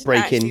I a didn't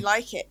break actually in.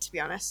 like it, to be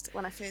honest,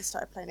 when I first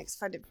started playing it, 'cause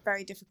I found it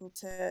very difficult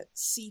to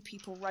see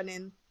people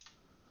running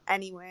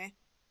anywhere.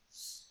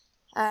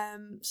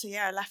 So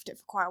yeah, I left it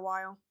for quite a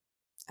while,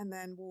 and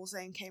then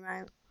Warzone came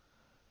out,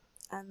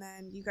 and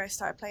then you guys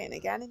started playing it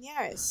again, and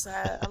yeah, it's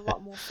a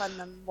lot more fun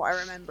than what I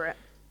remember it.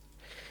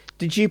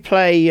 Did you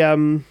play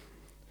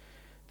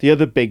the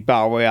other big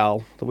battle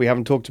royale that we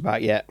haven't talked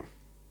about yet?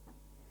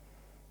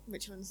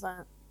 Which one's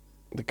that?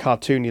 The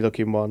cartoony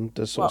looking one,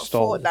 the sort What, of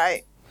stole.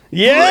 Fortnite?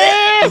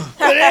 Yeah!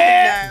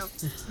 No.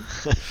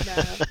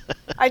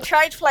 I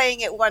tried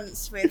playing it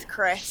once with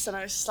Chris, and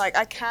I was just like,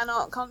 I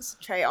cannot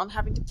concentrate on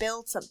having to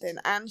build something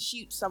and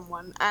shoot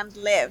someone and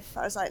live.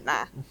 I was like,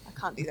 nah, I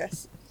can't do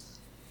this.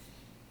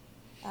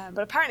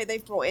 But apparently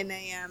they've brought in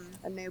a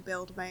no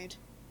build mode.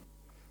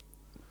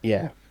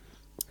 Yeah.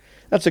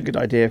 That's a good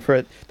idea for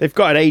it. They've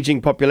got an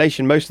aging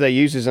population. Most of their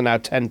users are now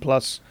 10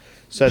 plus,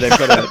 so they've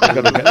got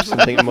to get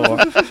something more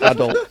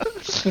adult.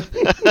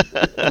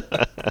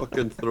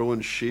 Fucking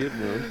throwing shade,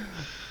 man.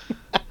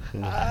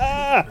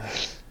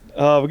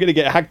 Oh, we're going to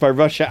get hacked by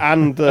Russia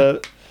and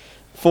the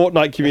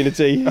Fortnite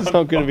community. It's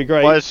not going to be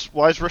great.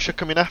 Why is Russia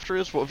coming after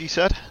us? What have you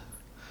said?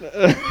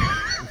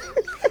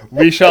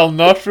 We shall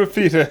not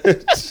repeat it.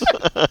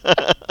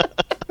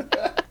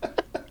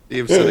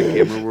 Dave said a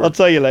gamer word. I'll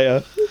tell you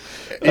later.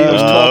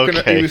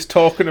 He was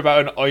talking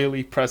about an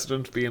oily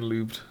president being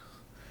lubed.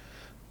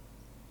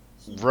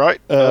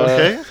 Right.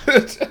 Okay.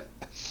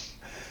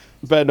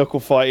 Bare knuckle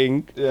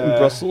fighting in Yeah.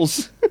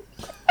 Brussels.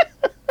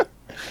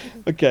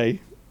 Okay.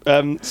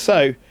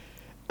 So,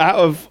 out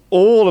of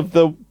all of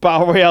the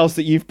battle royales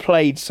that you've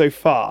played so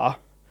far,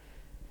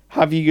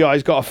 have you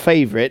guys got a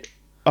favourite?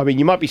 I mean,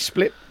 you might be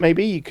split.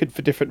 Maybe you could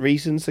for different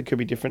reasons. There could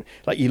be different.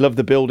 Like you love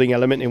the building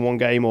element in one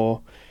game,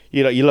 or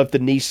you love the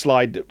knee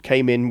slide that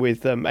came in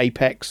with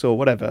Apex or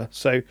whatever.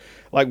 So,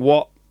 like,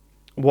 what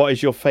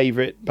is your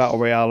favourite battle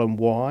royale and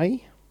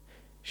why?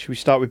 Should we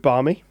start with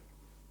Barmy?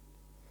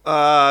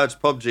 It's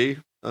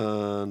PUBG,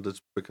 and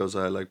it's because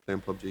I like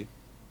playing PUBG.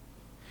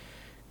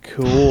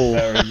 Cool.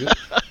 Very good.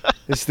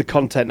 This is the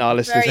content our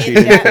listeners Very tune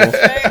in in-depth.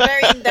 for.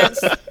 Very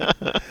in-depth.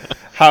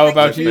 How Thank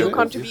about you for your you?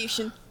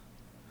 contribution.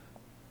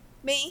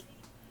 Me?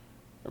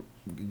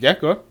 Yeah,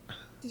 go on.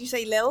 Did you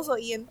say Lils or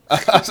Ian?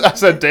 I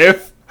said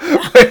Dave.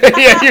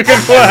 Yeah, you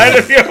can go ahead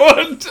if you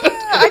want.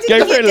 I didn't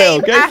Go for hear it, Lil,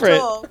 Dave go at for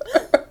it. all.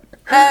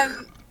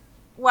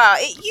 Well,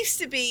 it used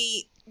to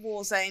be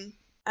Warzone,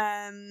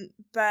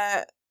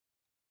 but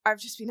I've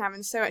just been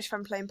having so much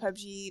fun playing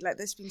PUBG. Like,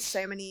 there's been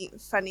so many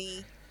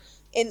funny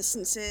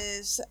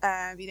instances.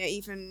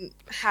 Even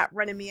Hat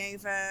running me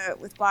over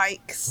with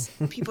bikes,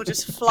 people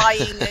just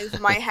flying over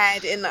my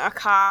head in a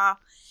car.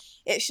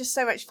 It's just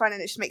so much fun,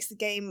 and it just makes the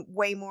game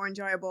way more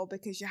enjoyable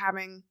because you're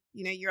having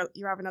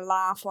a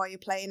laugh while you're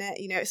playing it.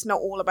 It's not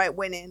all about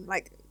winning.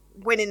 Like,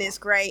 winning is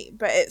great,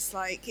 but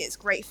it's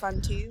great fun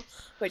too,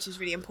 which is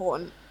really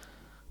important.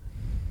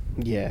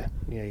 Yeah,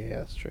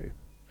 that's true.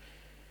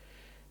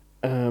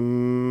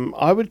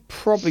 I would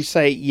probably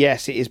say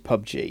yes, it is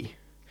PUBG.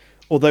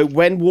 Although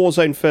when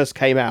Warzone first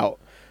came out,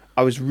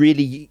 I was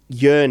really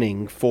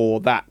yearning for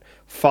that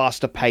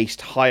faster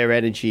paced, higher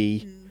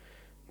energy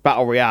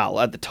battle royale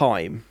at the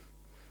time.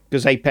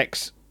 Because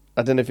Apex,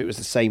 I don't know if it was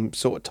the same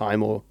sort of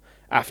time or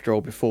after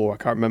or before. I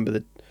can't remember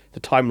the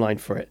timeline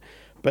for it.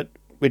 But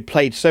we'd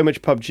played so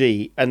much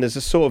PUBG, and there's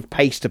a sort of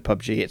pace to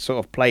PUBG. It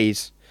sort of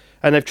plays,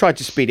 and they've tried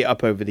to speed it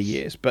up over the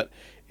years, but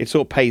it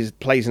sort of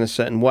plays in a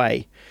certain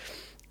way,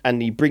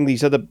 and you bring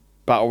these other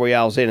battle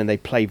royales in, and they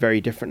play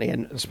very differently,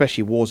 and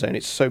especially Warzone,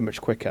 it's so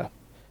much quicker,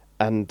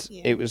 and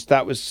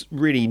that was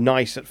really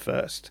nice at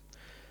first,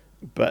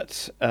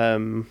 but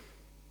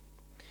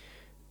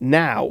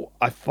now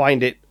I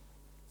find it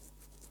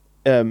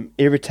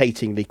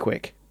irritatingly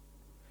quick.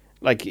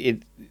 Like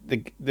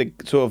the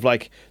sort of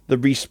like the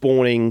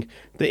respawning,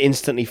 the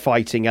instantly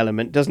fighting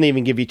element doesn't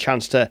even give you a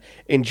chance to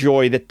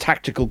enjoy the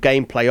tactical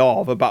gameplay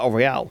of a battle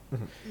royale.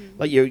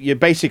 Like you're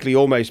basically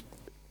almost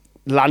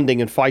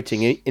landing and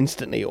fighting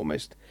instantly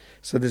almost.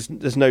 So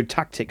there's no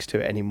tactics to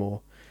it anymore.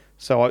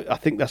 So I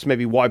think that's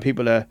maybe why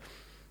people are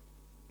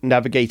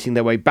navigating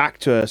their way back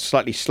to a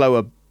slightly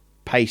slower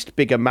paced,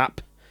 bigger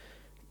map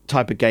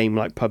type of game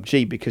like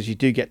PUBG, because you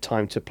do get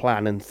time to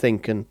plan and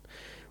think and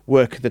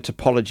work the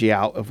topology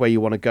out of where you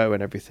want to go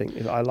and everything.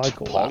 I like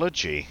topology. all that.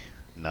 Topology?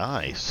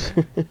 Nice.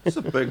 It's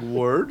a big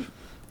word.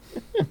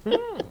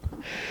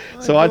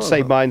 So I'd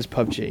say mine's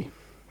PUBG.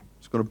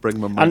 It's going to bring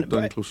my mic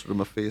down closer to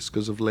my face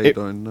because I've laid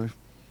down now.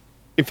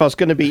 If I was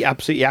going to be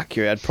absolutely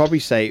accurate, I'd probably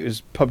say it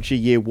was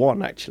PUBG Year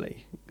 1,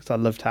 actually, because I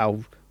loved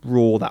how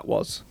raw that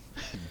was.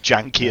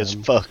 Janky as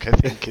fuck, I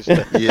think, isn't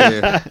it?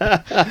 Yeah,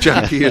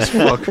 janky as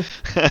fuck.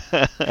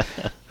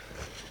 I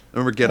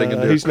remember getting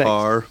into a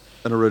car,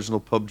 an original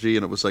PUBG,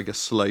 and it was like a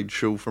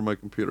slideshow for my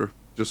computer.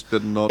 Just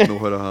did not know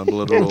how to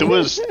handle it at all. There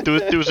was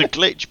a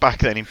glitch back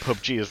then in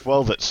PUBG as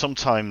well that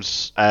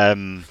sometimes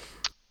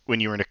when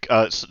you were in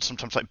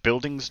sometimes like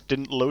buildings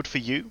didn't load for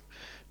you,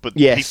 but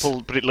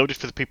it loaded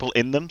for the people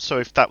in them. So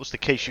if that was the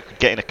case, you could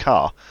get in a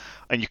car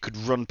and you could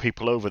run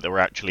people over that were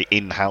actually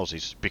in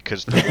houses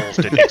because the walls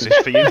didn't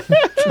exist for you.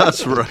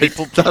 That's right.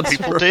 People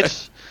did.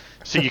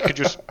 So you could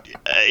just.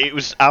 It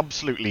was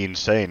absolutely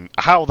insane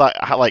how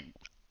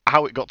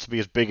it got to be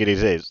as big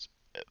as it is,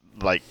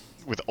 like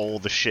with all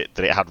the shit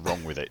that it had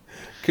wrong with it.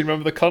 Can you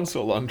remember the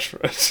console launch for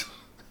it?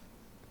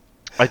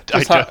 I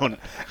don't.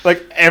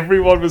 Like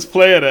everyone was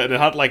playing it, and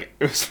it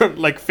was from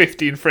like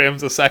 15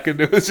 frames a second.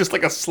 It was just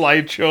like a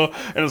slideshow,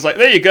 and it was like,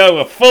 there you go,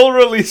 a full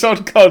release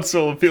on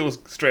console, and people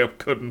straight up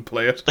couldn't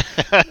play it.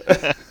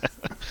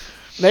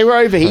 They were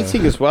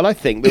overheating as well. I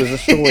think there was a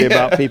story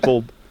about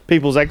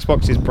people's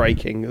Xboxes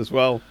breaking as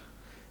well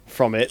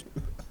from it.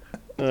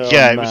 Oh,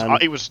 yeah, man.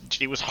 it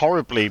was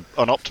horribly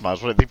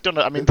unoptimized. They've done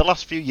it. I mean, the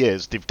last few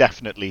years they've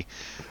definitely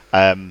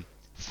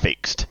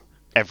fixed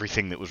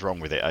everything that was wrong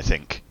with it. I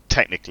think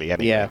technically,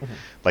 anyway. Yeah.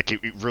 Like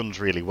it runs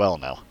really well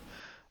now.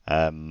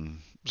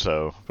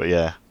 But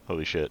yeah,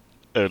 holy shit,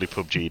 early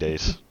PUBG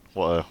days.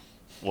 What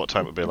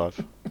time to be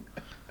alive.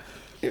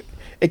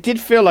 It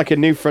did feel like a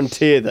new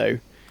frontier, though.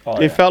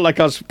 It felt like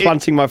I was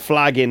planting my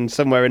flag in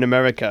somewhere in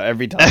America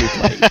every time we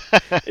played.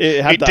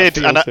 It had that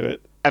feel to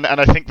it. And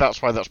I think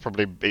that's why that's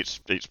probably it's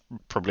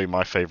probably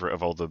my favourite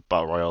of all the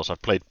battle royales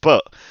I've played.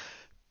 But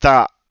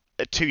that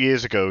 2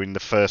 years ago, in the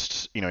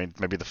first,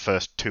 maybe the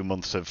first 2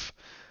 months of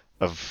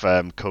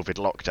COVID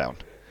lockdown,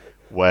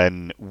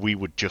 when we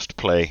would just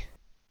play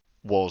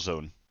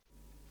Warzone,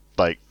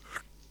 like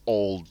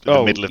all in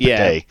the middle of the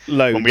day,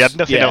 when we had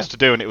nothing else to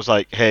do, and it was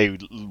like, hey,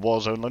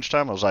 Warzone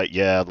lunchtime. I was like,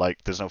 yeah,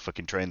 like there's no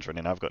fucking trains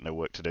running. I've got no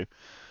work to do.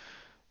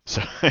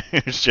 So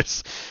it was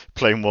just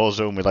playing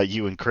Warzone with like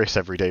you and Chris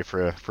every day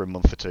for a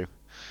month or two.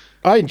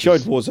 I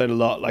enjoyed Warzone a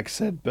lot, like I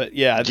said, but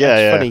it's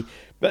funny.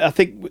 But I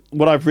think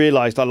what I've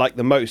realised I like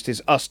the most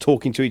is us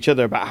talking to each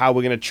other about how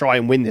we're going to try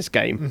and win this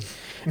game.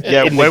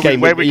 Yeah, where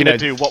we're going to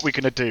do, what we're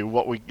going to do,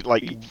 what we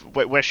like,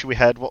 where should we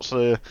head? What's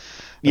the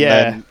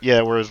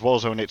whereas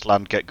Warzone, it's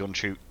land, get, gun,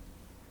 shoot.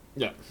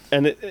 Yeah,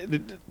 and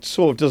it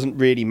sort of doesn't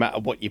really matter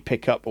what you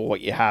pick up or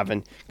what you have,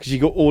 and because you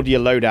got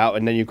audio loadout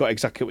and then you've got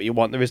exactly what you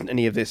want. There isn't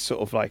any of this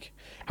sort of like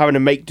having to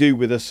make do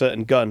with a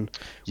certain gun.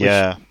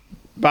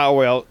 Battle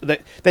Royale,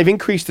 they've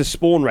increased the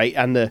spawn rate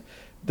and the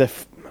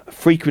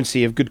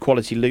frequency of good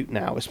quality loot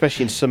now,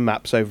 especially in some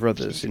maps over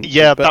others.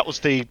 That was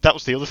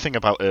the other thing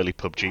about early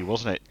PUBG,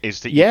 wasn't it?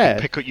 Is that you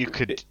could pick up,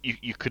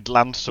 you could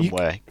land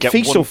somewhere, get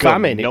feast one or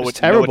famine. gun, it was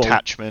terrible. No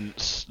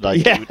attachments,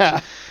 like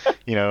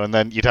and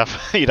then you'd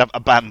have a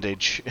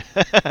bandage.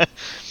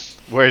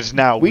 Whereas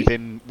now,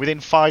 within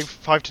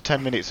 5 to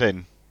 10 minutes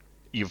in,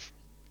 you've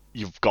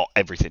got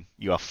everything.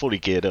 You are fully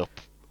geared up.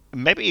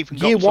 Maybe even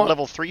got some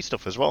level 3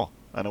 stuff as well.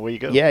 I know where you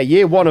go. Yeah,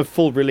 year one of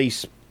full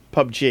release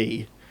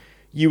PUBG,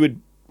 you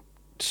would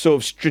sort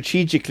of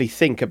strategically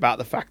think about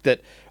the fact that,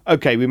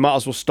 okay, we might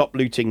as well stop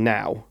looting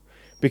now,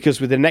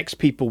 because with the next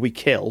people we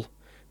kill,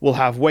 we'll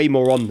have way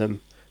more on them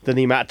than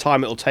the amount of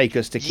time it'll take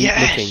us to keep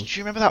looking. Do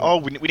you remember that? Oh,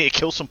 we need to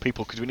kill some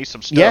people because we need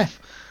some stuff. Yeah,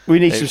 we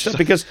need some stuff,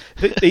 because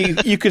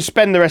you could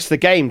spend the rest of the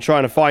game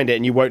trying to find it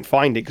and you won't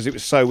find it because it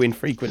was so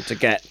infrequent to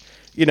get,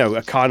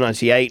 a Car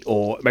 98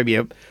 or maybe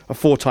a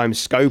 4x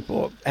scope,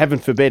 or heaven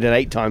forbid an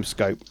 8x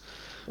scope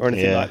or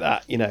anything like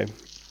that,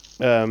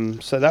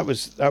 So that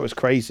was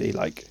crazy,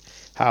 like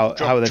how they've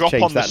changed that now.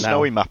 Drop on the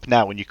snowy map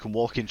now, and you can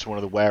walk into one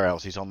of the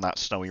warehouses on that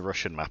snowy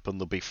Russian map, and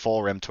there'll be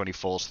 4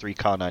 M24s, 3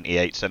 Car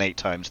 98s, and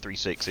 8x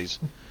 360s.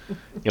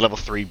 Your level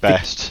 3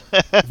 best.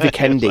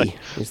 Vikendi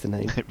is the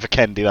name.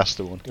 Vikendi, that's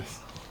the one.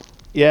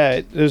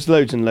 Yeah, there's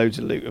loads and loads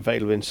of loot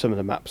available in some of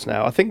the maps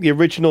now. I think the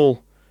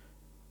original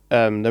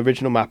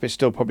map is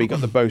still probably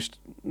got the most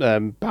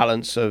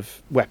balance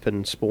of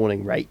weapon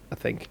spawning rate, I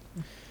think.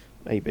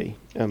 Maybe.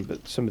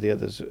 But some of the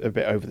others are a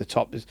bit over the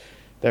top.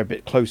 They're a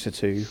bit closer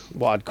to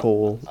what I'd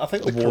call I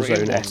think a the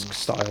Korean Warzone-esque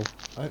style.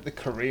 I think the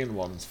Korean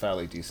one's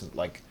fairly decent.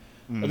 Like,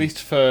 at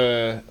least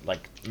for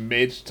like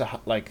mid to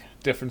like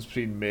difference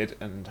between mid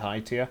and high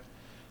tier.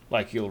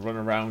 Like, you'll run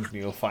around and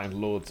you'll find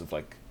loads of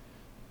like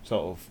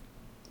sort of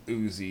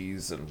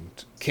Uzis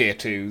and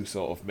K2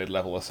 sort of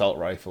mid-level assault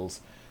rifles.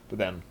 But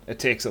then it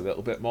takes a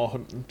little bit more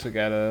hunting to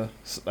get a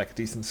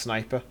decent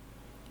sniper.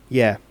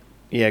 Yeah,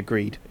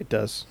 agreed. It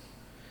does.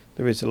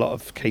 There is a lot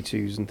of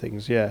K2s and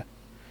things. Yeah.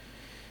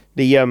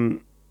 The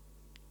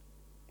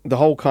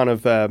whole kind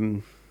of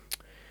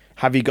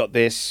have you got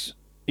this?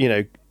 You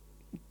know,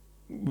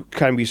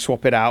 can we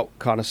swap it out?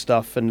 Kind of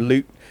stuff. And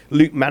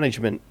loot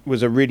management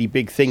was a really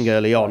big thing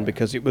early on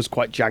because it was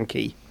quite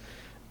janky,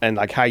 and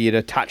like how you'd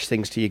attach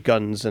things to your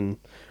guns and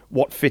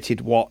what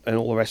fitted what and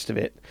all the rest of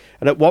it.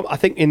 And I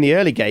think in the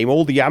early game,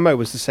 all the ammo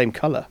was the same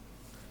color.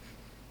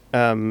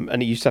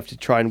 And you used to have to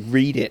try and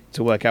read it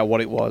to work out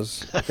what it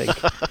was, I think.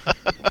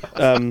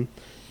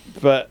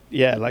 But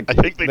yeah, like I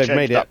think they they've changed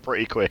made that it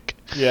pretty quick.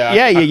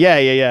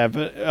 Yeah.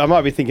 But I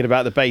might be thinking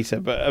about the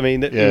beta. But I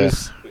mean,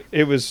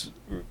 it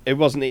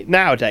wasn't.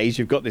 Nowadays,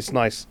 you've got this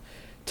nice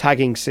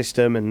tagging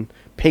system and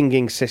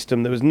pinging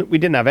system. We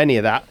didn't have any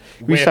of that.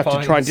 We used to have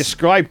to try and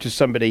describe to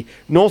somebody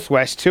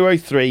northwest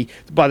 203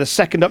 by the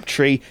second up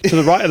tree to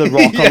the right of the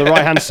rock on the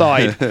right hand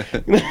side.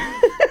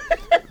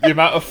 The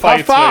amount of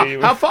fights.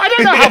 How far? I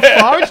don't know how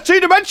far. It's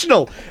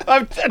 2-dimensional.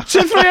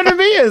 200-300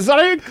 meters.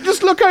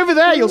 Just look over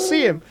there. You'll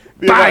see him.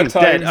 Bang!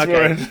 Dead.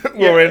 Okay.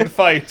 We're in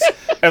fights,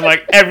 and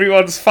like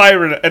everyone's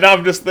firing, and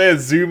I'm just there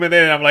zooming in,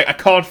 and I'm like, I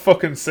can't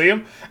fucking see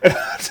him. And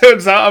it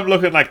turns out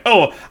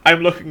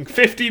I'm looking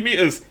 50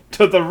 meters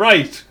to the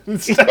right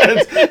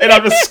instead, and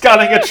I'm just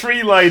scanning a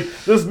tree line.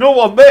 There's no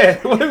one there.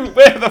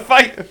 Where the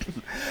fight?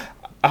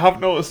 I have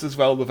noticed as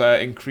well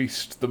they've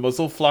increased the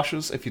muzzle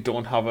flashes if you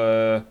don't have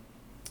a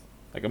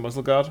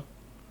muzzle guard.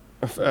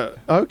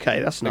 Okay,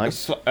 that's nice.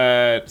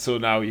 So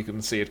now you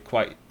can see it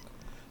quite.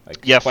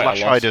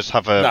 Flash hiders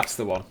have a... That's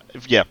the one.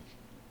 Yeah.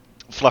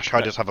 Flash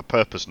hiders have a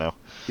purpose now.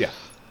 Yeah.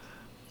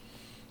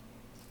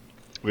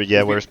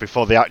 Whereas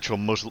before the actual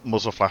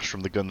muzzle flash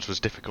from the guns was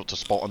difficult to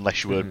spot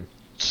unless you were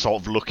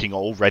sort of looking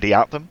already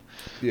at them.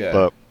 Yeah.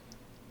 But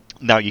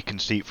now you can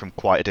see it from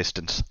quite a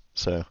distance,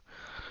 so...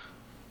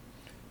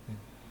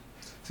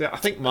 So I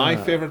think my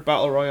favourite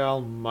Battle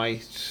Royale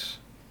might...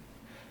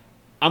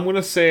 I'm going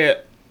to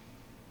say...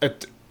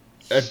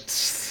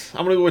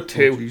 I'm gonna go with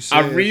 2.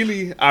 I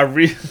really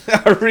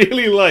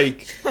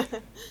like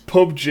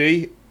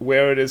PUBG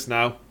where it is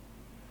now.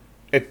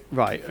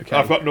 Right. Okay.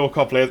 I've got no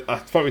complaints.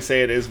 I'd probably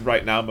say it is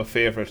right now my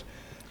favourite.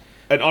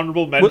 An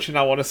honourable mention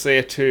I want to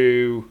say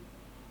to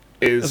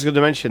is. I was going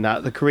to mention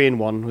that the Korean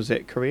one, was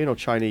it Korean or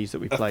Chinese that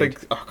we played?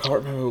 I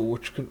can't remember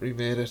which country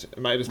made it. It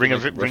might have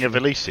Ring of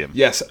Elysium.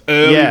 Yes,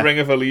 early Ring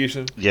of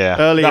Elysium. Yeah,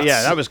 early.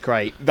 That was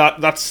great.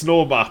 That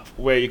snow map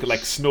where you could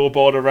like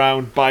snowboard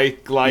around,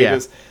 bike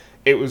gliders. Yeah.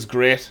 It was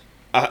great,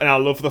 and I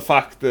love the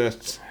fact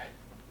that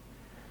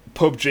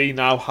PUBG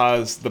now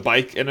has the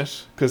bike in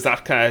it, because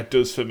that kind of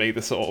does for me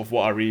the sort of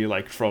what I really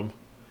like from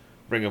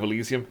Ring of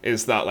Elysium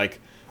is that like,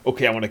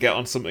 okay, I want to get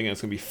on something and it's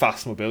going to be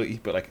fast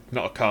mobility, but like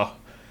not a car,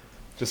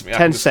 just something I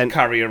can just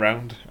carry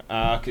around.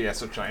 Okay, yeah,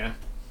 so China.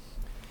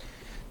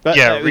 But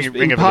yeah, it was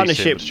Ring in of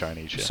partnership was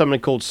Chinese, yeah.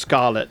 Something called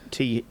Scarlet,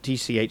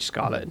 TCH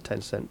Scarlet and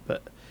Tencent,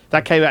 but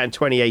that came out in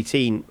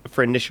 2018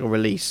 for initial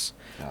release.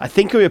 I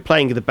think we were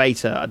playing the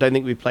beta. I don't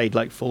think we played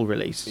like full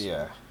release.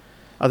 Yeah.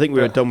 I think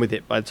we were done with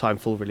it by the time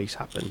full release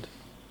happened.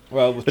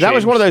 Well, but that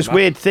was one of those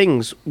weird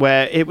things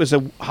where it was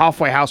a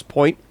halfway house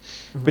point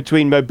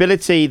between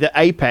mobility that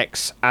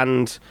Apex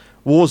and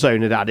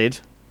Warzone had added,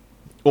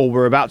 or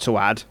were about to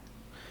add,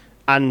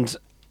 and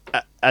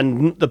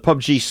the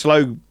PUBG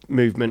slow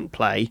movement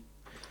play,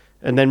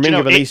 and then Ring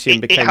of Elysium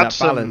became that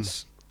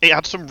balance. It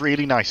had some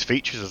really nice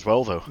features as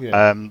well, though.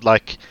 Yeah.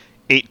 Like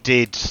it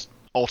did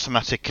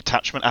automatic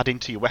attachment adding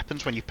to your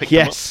weapons when you pick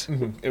them up.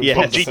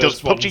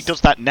 PUBG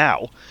does that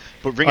now,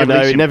 but Ring of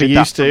Elysium never did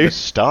used that to from the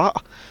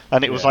start,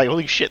 and it was like,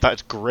 holy shit,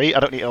 that's great. I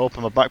don't need to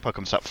open my backpack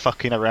and start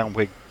fucking around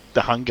with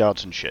the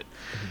handguards and shit.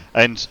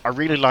 And I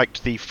really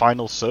liked the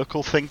final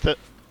circle thing that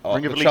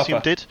Ring of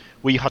Elysium did,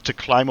 where you had to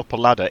climb up a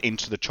ladder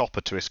into the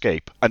chopper to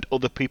escape, and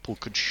other people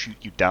could shoot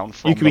you down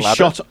from the ladder. You could be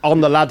shot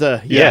on the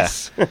ladder,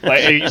 yes.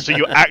 Yeah. So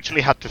you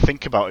actually had to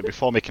think about it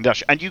before making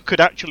dash. And you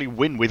could actually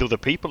win with other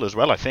people as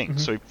well, I think.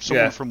 So if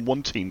someone from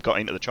one team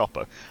got into the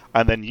chopper,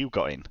 and then you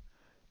got in,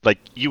 like,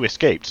 you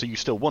escaped, so you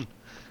still won.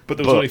 But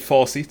there was only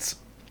 4 seats.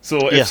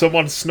 So if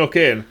someone snuck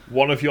in,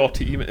 one of your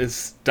team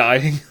is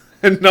dying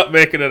and not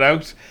making it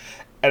out.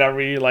 And I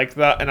really like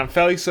that. And I'm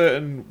fairly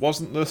certain,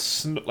 wasn't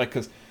this...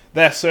 because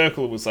their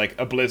circle was like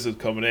a blizzard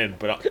coming in,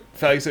 but I'm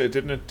fairly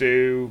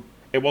certain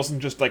it wasn't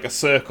just like a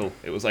circle,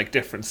 it was like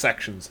different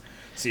sections.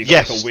 So you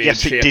got like a weird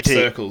shaped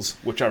circles,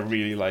 which I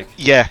really like.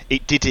 Yeah,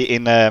 it did it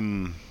in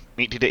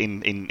did it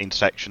in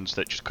sections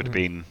that just could have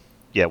been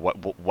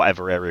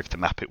whatever area of the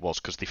map it was,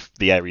 because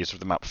the areas of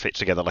the map fit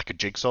together like a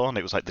jigsaw, and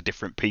it was like the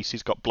different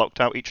pieces got blocked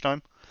out each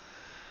time.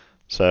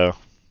 So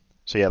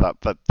yeah,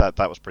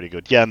 that was pretty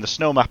good. Yeah, and the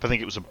snow map, I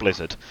think it was a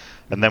blizzard,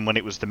 and then when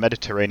it was the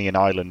Mediterranean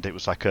island, it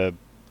was like it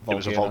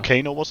was a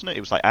volcano, wasn't it?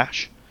 It was like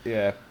ash.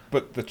 Yeah,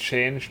 but they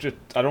changed it.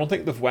 I don't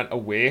think they've went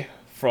away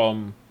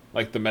from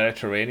like the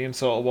Mediterranean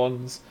sort of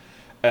ones.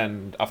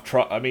 And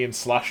me and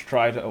Slash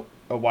tried it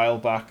a while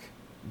back,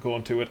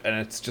 going to it, and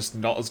it's just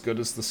not as good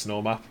as the snow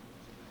map.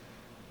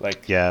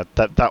 Like, yeah,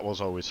 that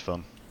was always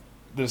fun.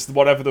 There's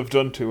whatever they've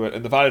done to it,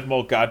 and they've added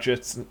more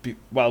gadgets.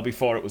 Well,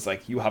 before it was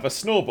like, you have a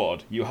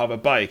snowboard, you have a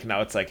bike. Now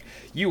it's like,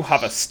 you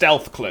have a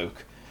stealth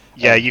cloak.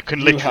 Yeah, you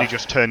can literally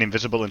just turn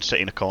invisible and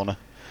sit in a corner.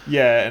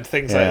 Yeah, and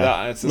things like that.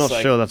 And it's just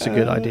not sure that's a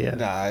good idea.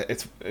 Nah,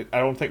 I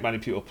don't think many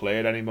people play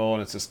it anymore,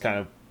 and it's just kind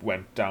of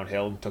went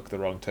downhill and took the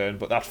wrong turn.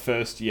 But that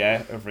first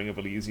year of Ring of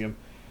Elysium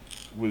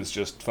was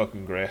just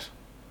fucking great.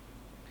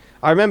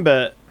 I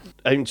remember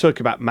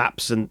talking about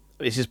maps, and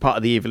this is part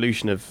of the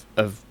evolution of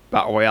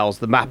Battle Royales.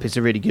 The map is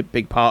a really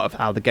big part of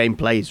how the game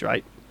plays,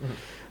 right? Mm-hmm.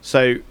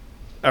 So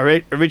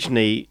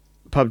originally,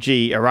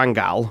 PUBG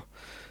Erangel,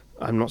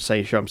 I'm not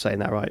sure I'm saying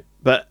that right,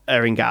 but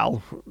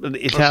Erangel,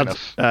 it had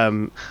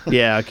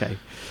yeah, okay.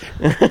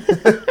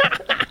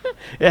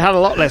 It had a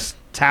lot less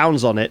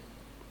towns on it.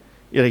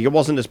 You know, it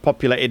wasn't as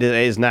populated as it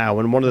is now,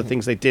 and one of the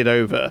things they did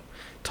over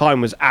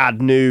time was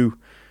add new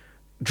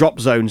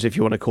drop zones, if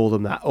you want to call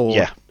them that,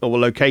 or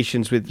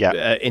locations with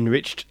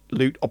enriched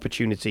loot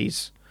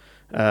opportunities.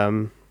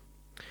 And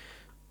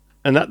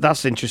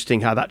that's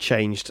interesting how that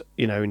changed,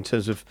 you know, in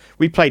terms of...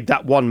 We played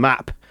that one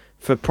map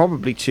for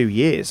probably 2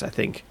 years, I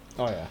think.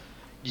 Oh, yeah.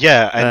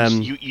 Yeah,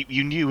 and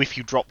you knew if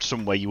you dropped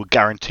somewhere, you were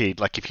guaranteed,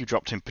 like if you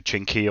dropped in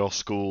Pachinki or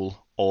School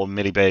or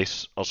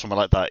Millibase or somewhere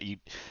like that,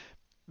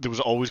 there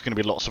was always going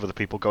to be lots of other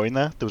people going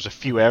there. There was a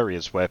few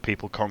areas where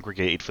people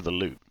congregated for the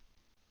loot,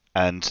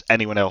 and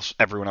everyone else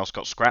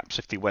got scraps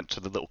if they went to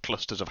the little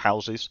clusters of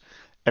houses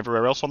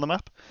everywhere else on the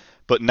map.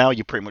 But now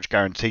you're pretty much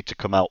guaranteed to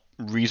come out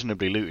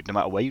reasonably looted no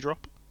matter where you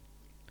drop.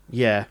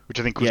 Yeah. Which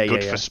I think was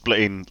good for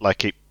splitting,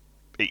 like it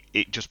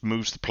just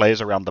moves the players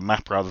around the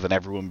map rather than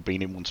everyone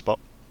being in one spot.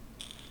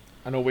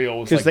 I know we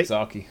always liked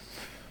Zaki.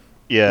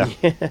 Yeah.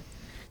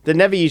 There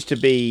never used to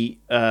be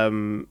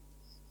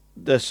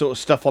the sort of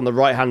stuff on the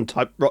right-hand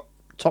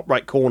top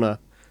right corner.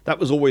 That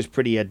was always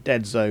pretty a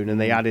dead zone, and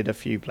they added a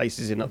few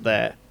places in up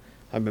there.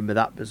 I remember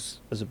that was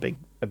a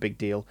big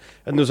deal.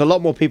 And there was a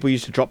lot more people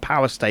used to drop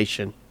Power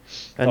Station.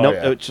 And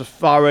it's just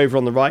far over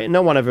on the right, and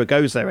no one ever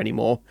goes there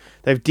anymore.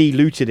 They've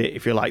de-looted it,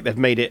 if you like. They've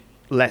made it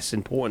less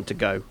important to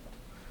go,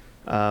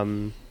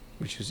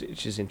 which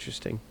is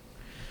interesting.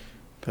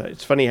 But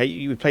it's funny how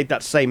you played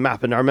that same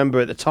map, and I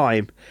remember at the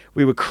time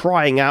we were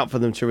crying out for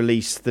them to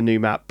release the new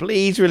map.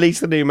 Please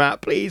release the new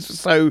map, please. We're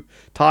so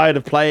tired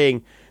of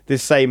playing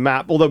this same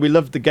map. Although we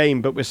loved the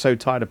game, but we're so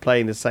tired of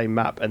playing the same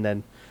map. And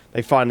then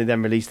they finally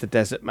released the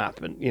desert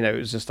map, and you know, it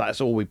was just that's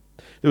all we.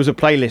 There was a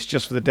playlist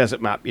just for the desert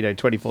map, you know,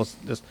 24.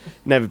 Just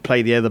never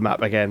play the other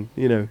map again,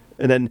 you know.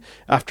 And then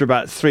after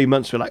about 3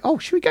 months, we're like, oh,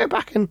 should we go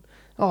back and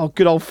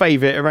good old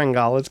favourite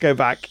Erangel? Let's go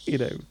back. You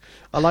know,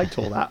 I liked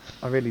all that.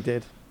 I really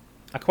did.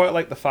 I quite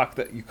like the fact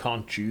that you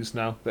can't choose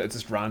now, that it's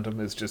just random,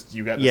 it's just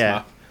you get this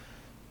map.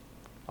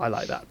 I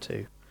like that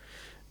too.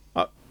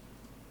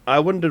 I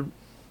wonder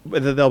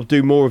whether they'll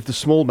do more of the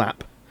small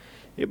map.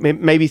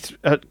 Maybe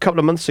a couple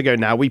of months ago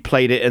now, we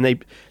played it,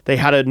 and they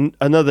had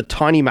another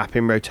tiny map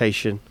in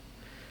rotation.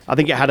 I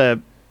think it had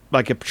a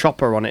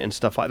chopper on it and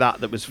stuff like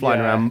that was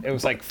flying around. It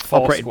was like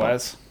 4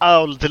 squares.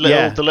 Oh, the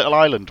little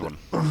island one.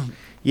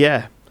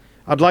 Yeah.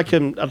 I'd like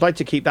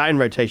to keep that in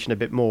rotation a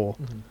bit more.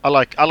 I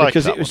like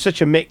because that it was one.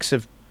 such a mix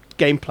of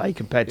gameplay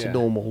compared to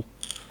normal.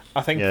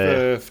 I think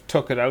they've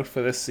took it out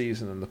for this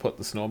season and they put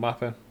the snow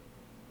map in,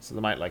 so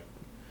they might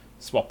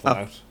swap them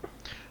out.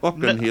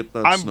 Fucking hate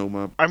that snow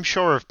map. I'm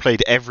sure I've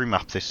played every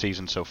map this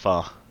season so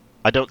far.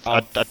 I don't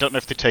know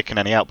if they've taken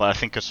any out, but I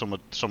think some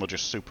are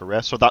just super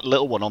rare. So that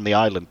little one on the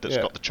island that's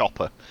got the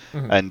chopper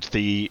and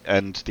the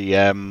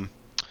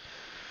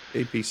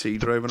APC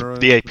driving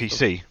around. The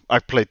APC.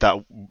 I've played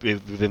that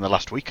within the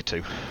last week or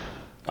two.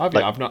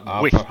 I've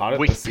not with had it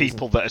with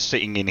people that are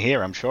sitting in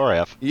here. I'm sure I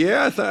have.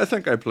 Yeah, I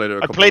think I played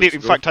it.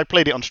 In fact, I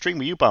played it on stream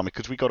with you, Barmy,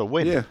 because we got a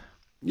win.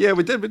 Yeah,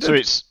 we did. So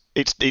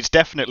it's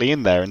definitely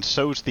in there, and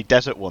so's the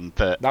desert one.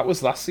 That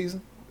was last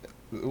season.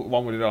 The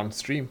one we did on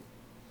stream.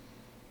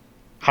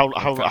 How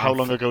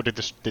long ago did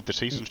the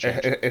season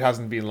change? It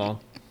hasn't been long.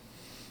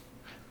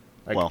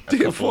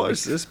 Dave, what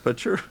is this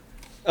picture?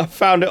 I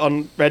found it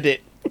on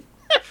Reddit.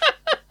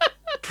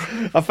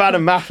 I found a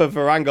map of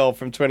Erangel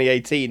from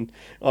 2018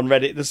 on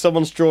Reddit that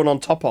someone's drawn on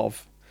top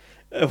of,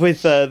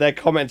 with their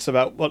comments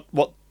about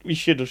what we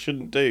should or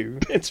shouldn't do.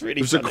 It's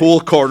really There's a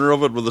cool corner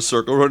of it with a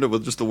circle around it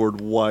with just the word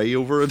Y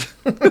over it.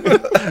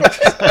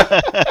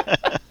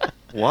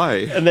 Why?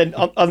 And then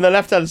on the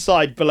left-hand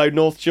side below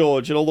North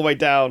George and all the way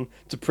down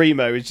to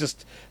Primo is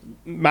just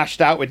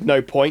mashed out with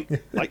no point.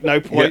 Like no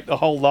point, the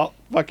whole lot.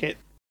 Fuck it.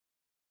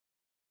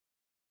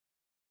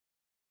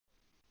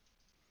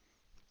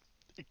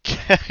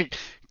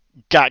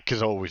 Gak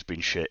has always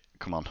been shit.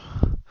 Come on.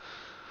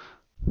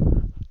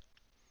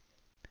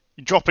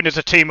 You drop in as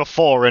a team of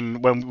 4,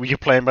 and when you're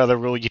playing by the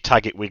rule, you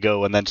tag it, we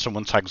go, and then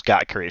someone tags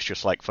Gatka, it's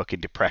just like fucking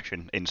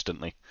depression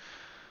instantly.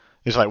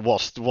 It's like,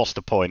 what's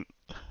the point?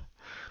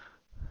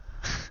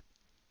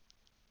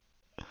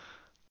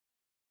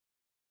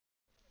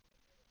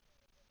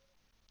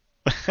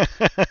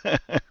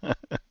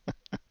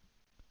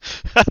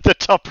 the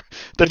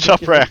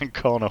top right hand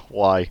corner.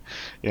 Why?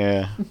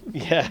 Yeah.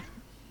 Yeah.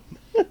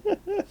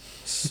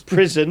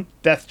 Prison,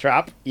 death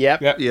trap.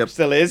 Yep.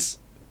 Still is.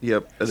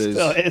 Yep, it is.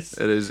 Still is.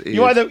 It is.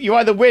 You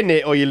either win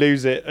it or you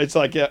lose it. It's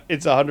like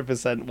it's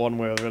 100% one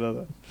way or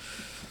another.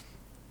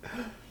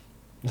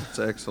 That's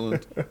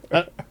excellent.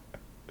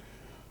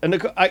 And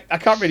I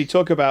can't really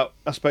talk about,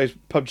 I suppose,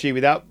 PUBG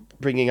without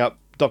bringing up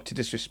Dr.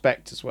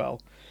 Disrespect as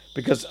well,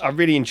 because I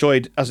really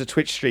enjoyed, as a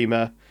Twitch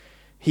streamer,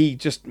 he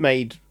just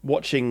made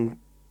watching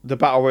the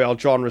Battle Royale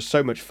genre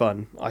so much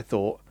fun, I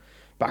thought,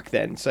 back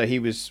then. So he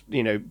was,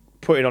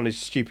 putting on his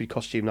stupid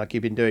costume like he'd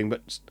been doing,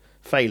 but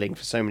failing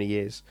for so many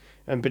years.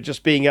 But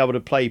just being able to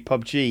play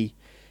PUBG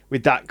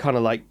with that kind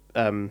of like,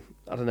 I don't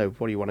know,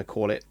 what do you want to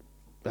call it?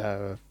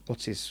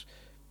 What's his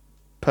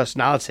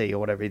personality or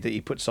whatever that he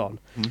puts on?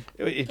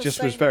 It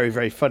just was very,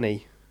 very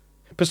funny.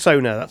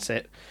 Persona, that's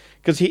it.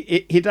 Because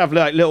he'd have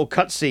like little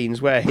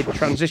cutscenes where he'd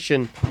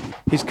transition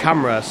his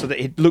camera so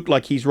that it looked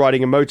like he's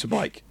riding a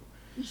motorbike,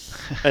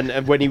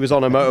 and when he was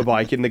on a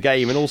motorbike in the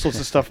game, and all sorts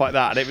of stuff like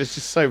that. And it was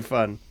just so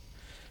fun.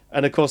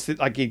 And of course,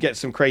 like, he'd get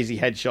some crazy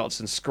headshots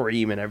and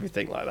scream and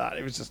everything like that.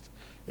 It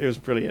was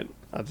brilliant.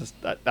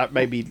 That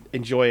made me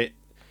enjoy it.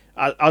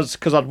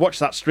 Because I'd watch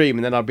that stream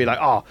and then I'd be like,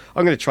 oh,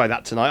 I'm going to try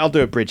that tonight. I'll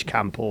do a bridge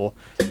camp, or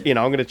I'm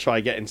going to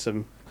try getting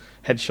some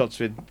headshots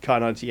with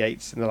Kar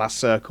 98s in the last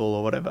circle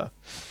or whatever.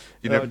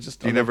 Do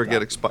you never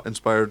get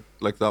inspired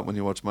like that when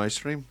you watch my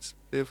streams,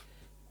 Dave?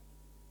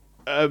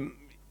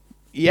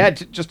 Yeah,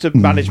 just to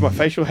manage my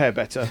facial hair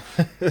better.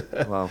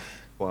 Wow.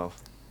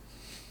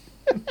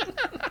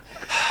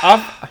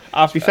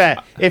 To be fair,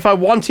 if I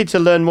wanted to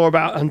learn more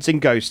about hunting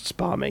ghosts,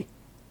 Barmy,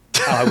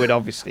 I would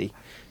obviously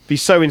be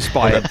so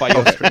inspired by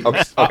your stream.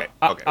 Okay.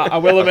 I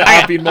will admit,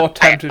 I've been more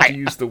tempted to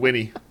use the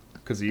Winnie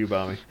because of you,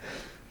 Barmy.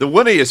 The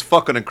Winnie is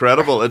fucking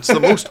incredible. It's the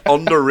most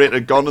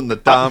underrated gun in the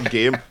damn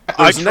game.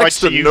 There's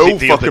next to no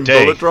fucking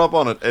bullet drop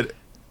on it.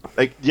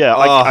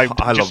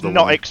 I'm just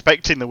not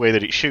expecting the way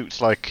that it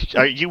shoots. Like,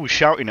 you were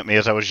shouting at me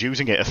as I was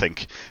using it, I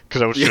think,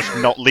 because I was just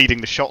not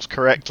leading the shots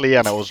correctly,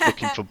 and I was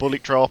looking for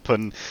bullet drop,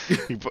 and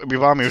my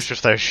army was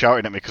just there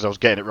shouting at me because I was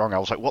getting it wrong. I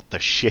was like, what the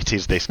shit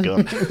is this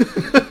gun?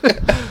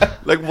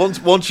 Like,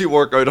 once you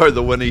work out how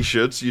the Winnie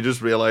shoots, you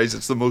just realise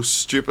it's the most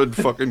stupid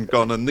fucking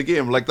gun in the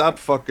game. Like, that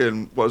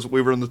fucking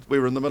we were in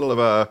the middle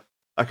of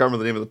I can't remember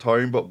the name of the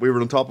town, but we were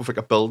on top of like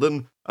a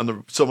building,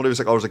 and somebody was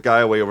like, "Oh, there's a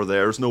guy away over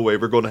there. There's no way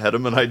we're going to hit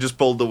him." And I just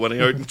pulled the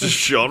Winnie out and just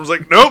shot him. I was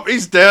like, "Nope,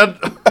 he's dead."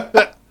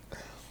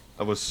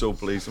 I was so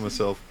pleased with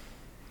myself.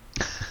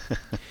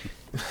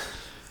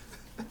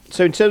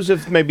 So, in terms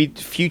of maybe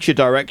future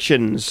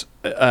directions,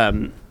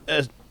 I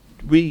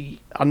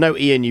know,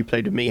 Ian, you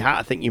played with me.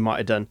 I think you might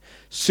have done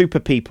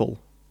Super People.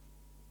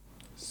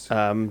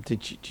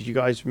 Did you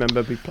guys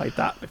remember we played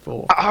that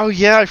before? Oh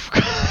yeah,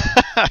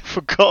 I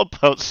forgot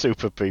about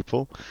Super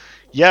People.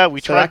 Yeah,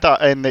 we tried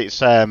that in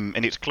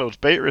its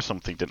closed beta or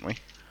something, didn't we?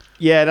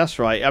 Yeah, that's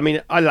right. I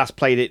mean, I last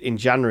played it in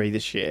January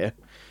this year.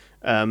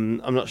 I'm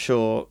not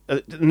sure.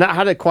 And that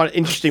had a quite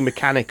interesting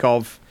mechanic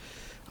of,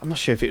 I'm not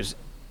sure if it was,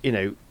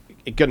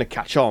 going to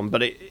catch on,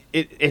 but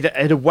it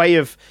had a way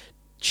of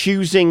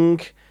choosing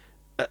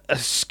a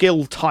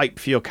skill type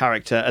for your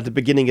character at the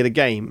beginning of the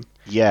game.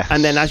 Yeah.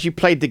 And then as you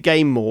played the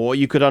game more,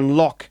 you could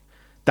unlock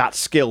that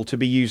skill to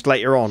be used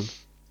later on.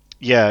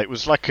 Yeah, it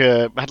was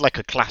had like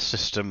a class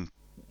system,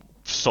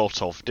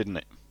 sort of, didn't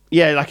it?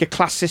 Yeah, like a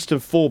class system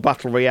for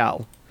Battle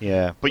Royale.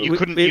 Yeah, but you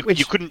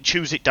couldn't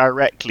choose it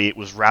directly. It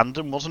was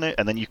random, wasn't it?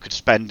 And then you could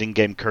spend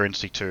in-game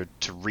currency to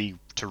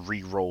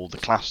re-roll the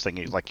class thing.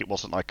 It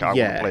wasn't like, I want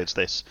to play as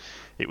this.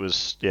 It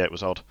was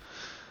odd.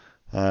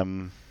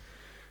 But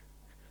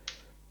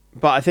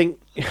I think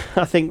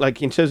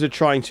like in terms of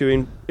trying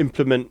to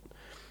implement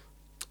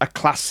a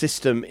class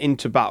system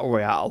into Battle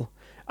Royale,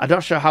 I'm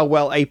not sure how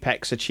well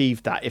Apex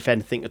achieved that, if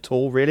anything at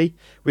all, really,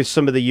 with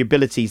some of the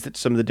abilities that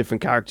some of the different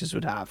characters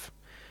would have.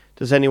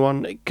 Does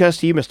anyone...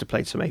 Kirsty, you must have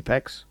played some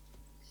Apex.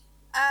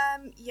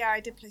 Yeah, I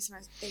did play some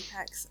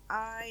Apex.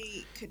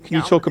 I couldn't. Can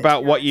you talk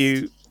about what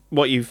you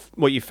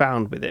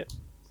found with it?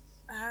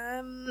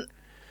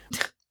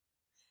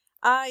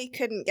 I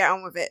couldn't get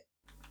on with it,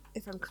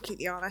 if I'm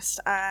completely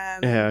honest.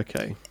 Yeah,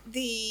 okay.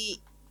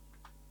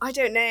 I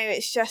don't know,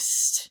 it's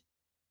just...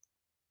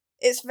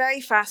 It's very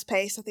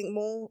fast-paced, I think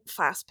more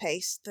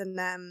fast-paced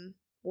than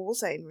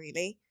Warzone,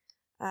 really.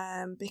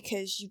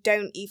 Because you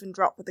don't even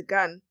drop with a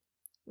gun.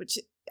 Which,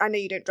 I know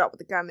you don't drop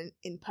with a gun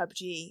in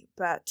PUBG,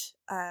 but,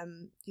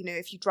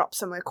 if you drop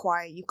somewhere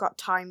quiet, you've got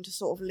time to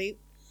sort of loot.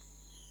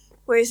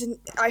 Whereas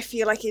I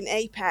feel like in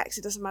Apex,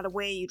 it doesn't matter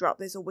where you drop,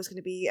 there's always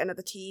going to be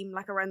another team,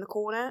 like, around the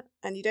corner.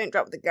 And you don't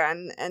drop with a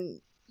gun,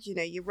 and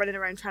you're running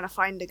around trying to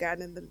find a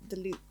gun, and the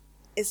loot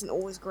isn't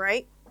always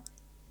great.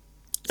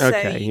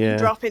 Okay, so you yeah.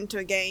 drop into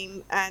a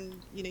game and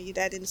you're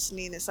dead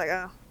instantly, and it's like,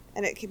 oh,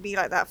 and it can be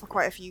like that for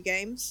quite a few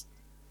games.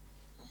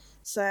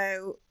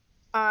 So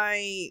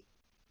I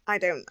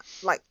don't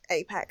like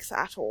Apex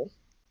at all.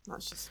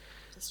 That's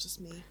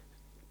just me.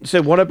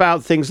 So what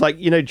about things like,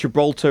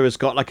 Gibraltar has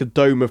got like a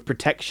dome of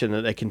protection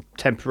that they can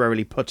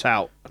temporarily put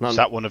out. And Is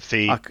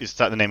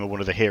that the name of one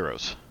of the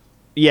heroes?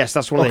 Yes,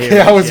 that's one of the Okay,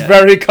 heroes. I was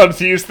very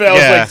confused there.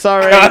 Yeah. I was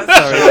Sorry.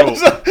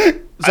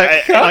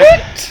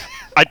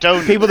 I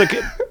don't.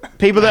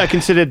 People that are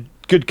considered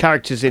good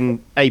characters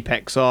in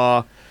Apex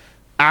are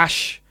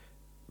Ash,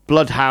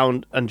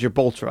 Bloodhound, and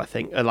Gibraltar. I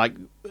think are like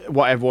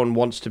what everyone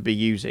wants to be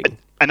using.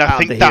 And I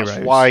think that's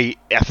heroes.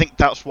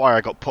 why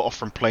I got put off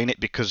from playing it,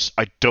 because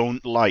I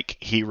don't like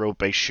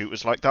hero-based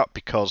shooters like that.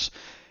 Because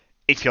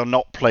if you're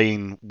not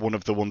playing one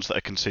of the ones that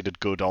are considered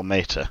good or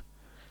meta,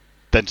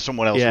 then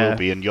someone else will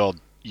be, and you're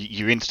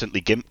instantly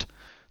gimped.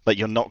 Like,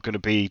 you're not going to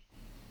be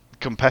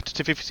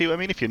competitive, if you see what I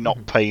mean. If you're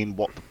not playing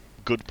what the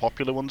good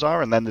popular ones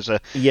are, and then there's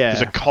a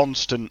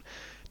constant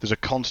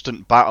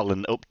battle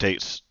and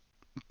updates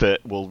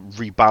that will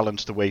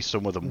rebalance the way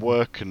some of them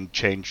work and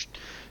change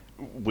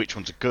which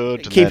ones are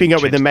good. And keeping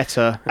up with the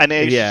meta, and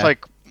it's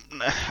like,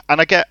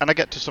 and I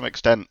get to some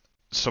extent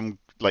some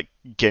like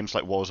games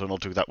like Warzone will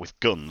do that with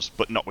guns,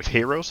 but not with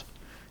heroes.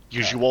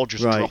 You all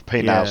just drop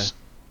in as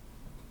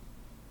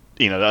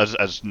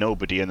as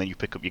nobody, and then you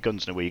pick up your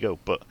guns and away you go.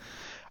 But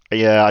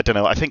yeah, I don't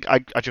know. I think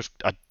I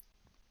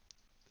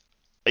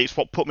it's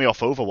what put me off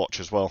Overwatch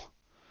as well.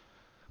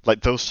 Like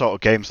those sort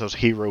of games, those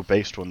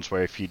hero-based ones,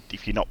 where if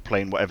you're not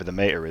playing whatever the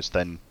meta is,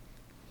 then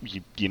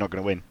you're not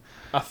going to win.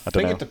 I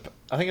think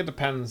it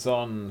depends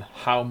on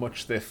how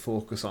much they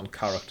focus on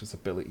characters'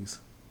 abilities,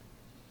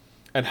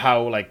 and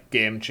how like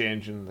game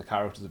changing the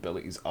characters'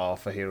 abilities are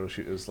for hero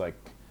shooters. Like,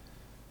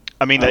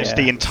 I mean, it's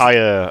the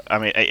entire. I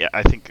mean,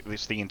 I think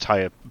it's the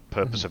entire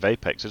purpose of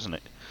Apex, isn't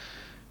it?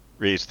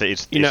 It's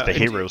the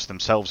heroes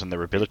themselves and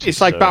their abilities. It's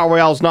like Battle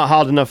Royale's not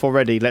hard enough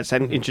already. Let's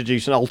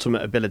introduce an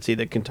ultimate ability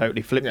that can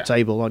totally flip the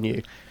table on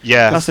you.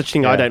 Yeah, that's the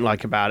thing I don't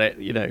like about it.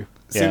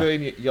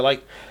 See,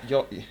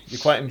 you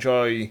quite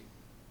enjoy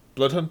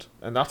Bloodhunt,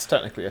 and that's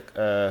technically a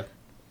but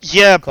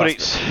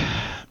it's.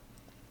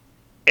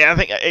 I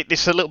think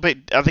it's a little bit.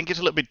 I think it's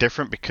a little bit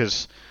different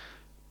because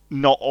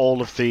not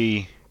all of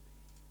the.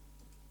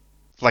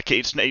 Like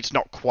it's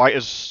not quite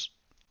as.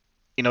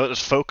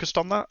 As focused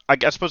on that. I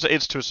suppose it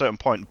is to a certain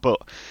point,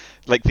 but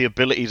like the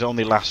abilities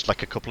only last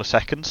like a couple of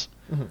seconds.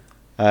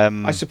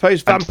 I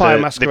suppose Vampire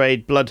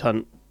Masquerade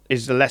Bloodhunt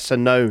is the lesser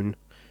known.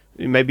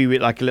 Maybe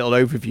like a little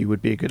overview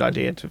would be a good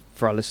idea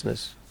for our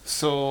listeners.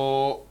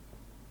 So,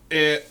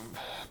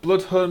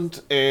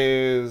 Bloodhunt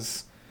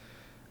is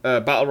a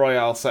battle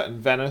royale set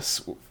in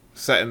Venice,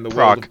 set in the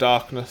world of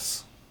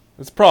darkness.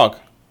 It's Prague.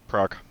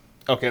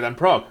 Okay, then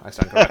Prague. I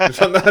stand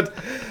corrected on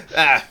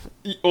that.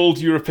 Old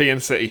European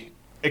city.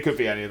 It could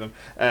be any of them.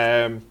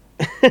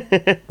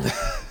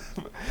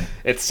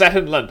 It's set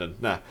in London.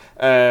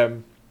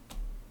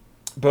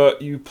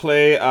 But you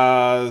play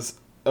as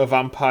a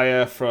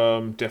vampire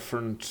from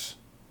different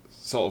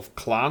sort of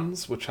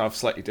clans, which have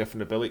slightly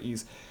different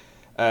abilities.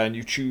 And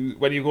you choose,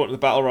 when you go into the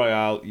Battle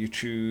Royale, you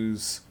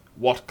choose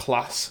what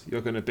class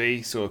you're going to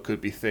be. So it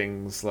could be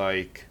things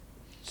like...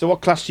 So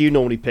what class do you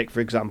normally pick, for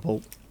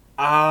example?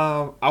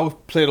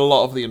 I've played a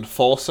lot of the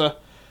Enforcer.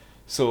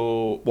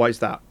 So... Why is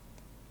that?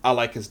 I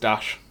like his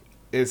dash.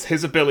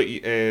 His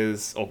ability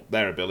is... Oh,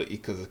 their ability,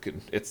 because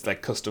it's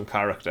like custom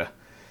character.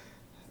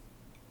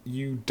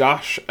 You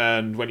dash,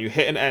 and when you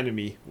hit an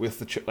enemy with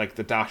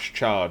the dash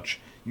charge,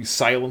 you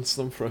silence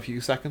them for a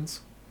few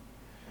seconds.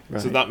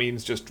 Right. So that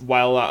means just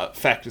while that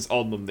effect is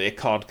on them, they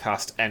can't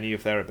cast any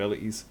of their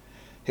abilities.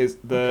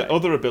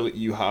 Other ability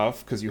you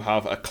have, because you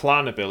have a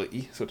clan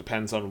ability, so it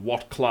depends on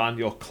what clan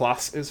your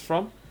class is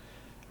from.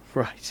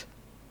 Right.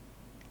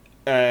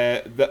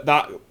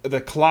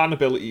 The clan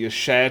ability is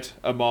shared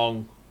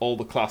among all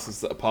the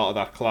classes that are part of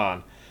that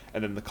clan,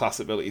 and then the class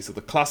ability. So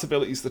the class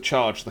ability is the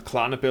charge. The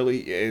clan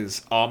ability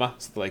is armor.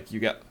 So like you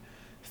get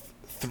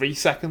 3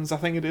 seconds, I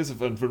think it is,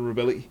 of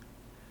invulnerability.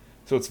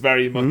 So it's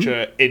very much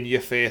a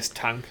in-your-face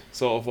tank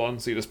sort of one.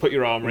 So you just put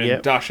your armor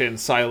in, dash in,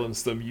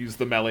 silence them, use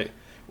the melee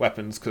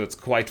weapons because it's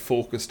quite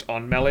focused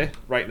on melee.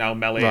 Right now,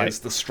 melee is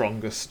the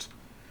strongest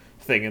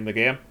thing in the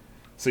game.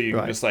 So you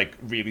can just like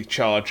really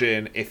charge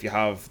in if you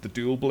have the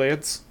dual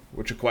blades,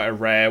 which are quite a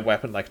rare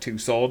weapon, like 2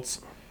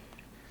 swords.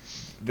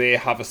 They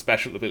have a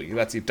special ability that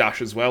lets you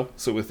dash as well.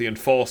 So with the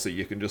Enforcer,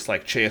 you can just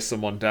like chase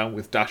someone down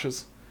with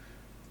dashes.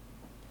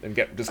 And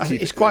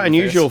it's quite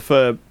unusual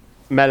for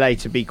melee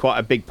to be quite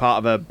a big part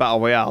of a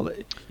battle royale.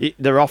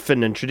 They're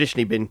often and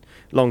traditionally been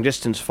long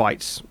distance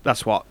fights.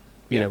 That's what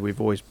we've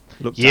always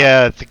looked at.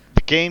 Yeah,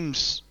 the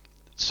game's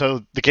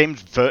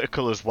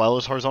vertical as well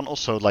as horizontal.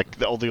 So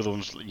like all the other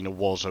ones,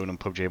 Warzone and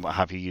PUBG and what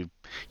have you,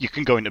 you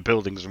can go into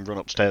buildings and run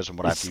upstairs and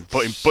what have you.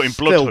 But in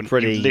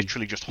Bloodhunt, you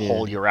literally just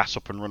haul your ass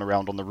up and run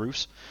around on the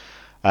roofs.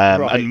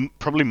 And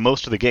probably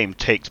most of the game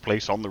takes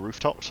place on the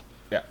rooftops.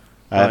 Yeah.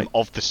 Right.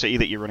 of the city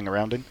that you're running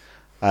around in.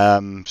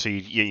 So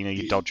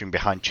you're dodging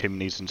behind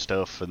chimneys and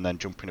stuff, and then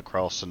jumping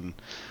across. And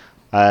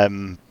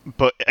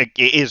but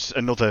it is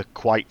another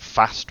quite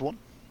fast one.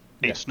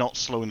 Yeah. It's not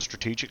slow and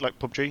strategic like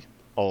PUBG,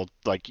 or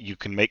like you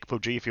can make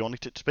PUBG if you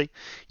wanted it to be.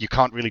 You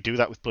can't really do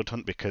that with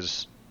Bloodhunt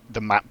because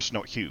the map's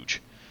not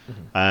huge.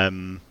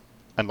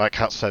 And like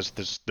Hat says,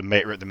 the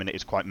meta at the minute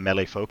is quite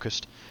melee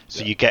focused.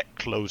 So you get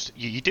close.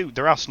 You do.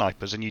 There are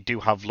snipers, and you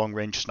do have long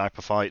range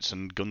sniper fights,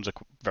 and guns are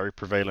very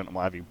prevalent and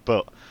what have you.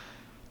 But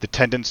the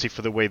tendency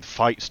for the way the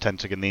fights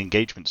tend to and the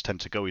engagements tend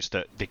to go is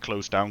that they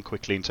close down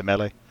quickly into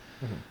melee.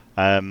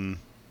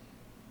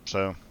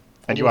 So,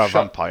 and you are a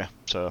vampire.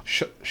 So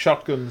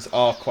shotguns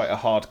are quite a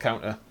hard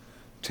counter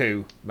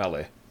to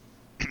melee.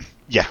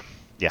 yeah.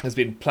 There's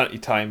been plenty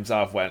of times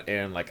I've went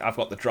in, like, I've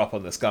got the drop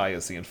on this guy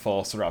as the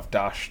enforcer, I've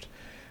dashed,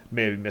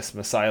 maybe missed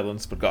my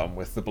silence, but got him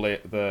with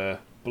the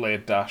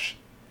blade dash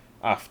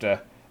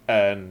after,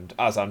 and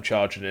as I'm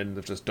charging in,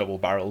 they've just double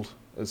barreled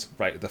us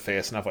right at the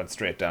face, and I've went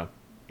straight down.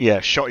 Yeah,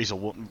 shotties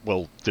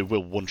they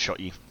will one shot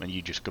you, and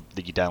you just go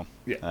you down.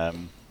 Yeah.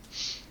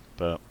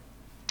 But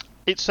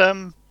it's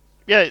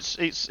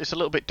it's a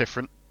little bit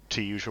different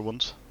to usual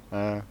ones.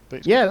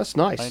 But Yeah, that's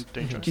nice.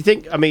 Do you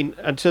think, I mean,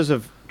 in terms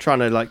of trying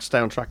to like stay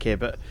on track here,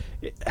 but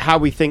how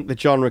we think the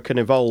genre can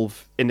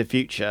evolve in the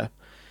future,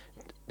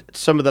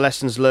 some of the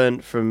lessons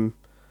learned from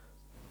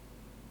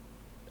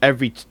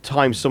every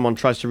time someone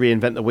tries to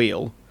reinvent the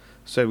wheel.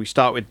 So we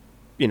start with,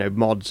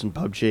 mods and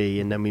PUBG,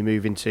 and then we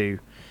move into,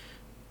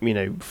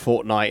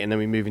 Fortnite, and then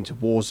we move into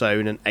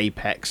Warzone and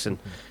Apex, and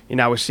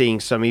now we're seeing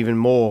some even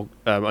more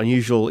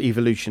unusual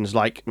evolutions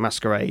like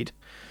Masquerade.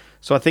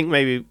 So I think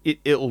maybe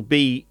it'll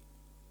be,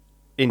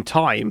 in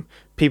time,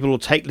 people will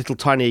take little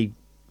tiny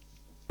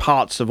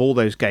parts of all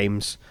those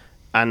games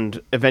and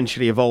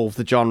eventually evolve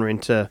the genre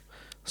into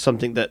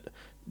something that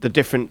the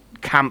different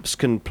camps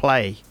can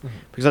play.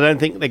 Because I don't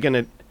think they're going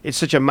to... It's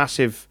such a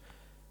massive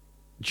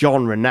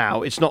genre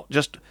now. It's not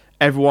just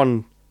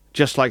everyone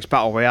just likes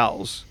Battle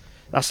Royales.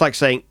 That's like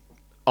saying,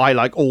 I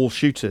like all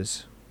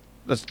shooters.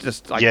 That's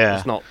just like...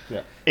 It's not...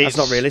 Yeah. That's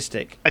not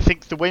realistic. I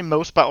think the way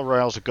most Battle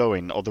Royales are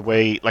going, or the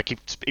way... Like,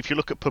 if you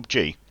look at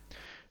PUBG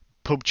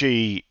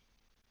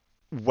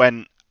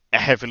went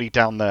heavily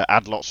down the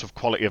add lots of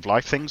quality of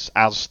life things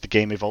as the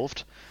game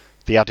evolved.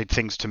 They added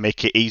things to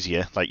make it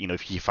easier, like,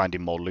 if you're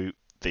finding more loot,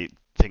 the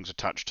things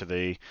attached to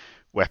the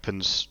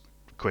weapons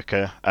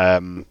quicker.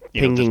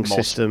 Pinging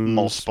systems.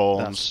 More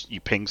spawns,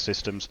 you ping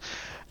systems.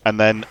 And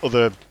then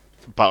other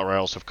Battle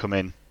Royales have come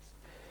in,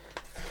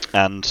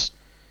 and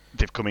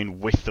they've come in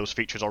with those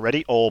features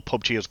already, or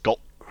PUBG has got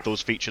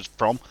those features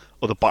from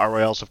other Battle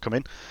Royales have come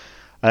in.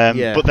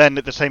 But then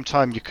at the same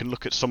time, you can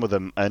look at some of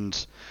them,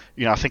 and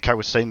I think I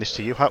was saying this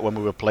to you, Hat, when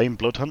we were playing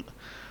Bloodhunt.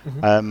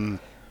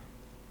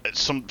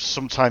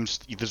 Sometimes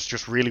there's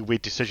just really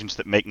weird decisions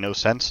that make no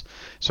sense.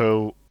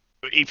 So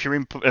if you're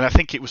in, and I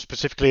think it was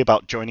specifically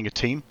about joining a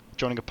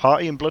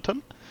party in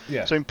Bloodhunt.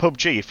 Yeah. So in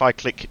PUBG, if I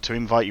click to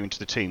invite you into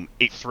the team,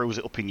 it throws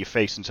it up in your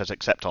face and says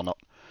accept or not.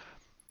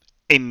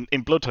 In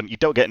Bloodhunt, you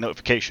don't get a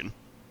notification.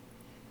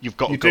 You've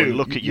got to go and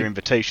look at your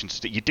invitations.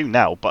 You do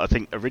now, but I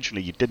think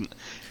originally you didn't.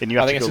 And you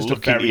have to go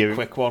look at your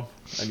quick one,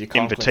 and you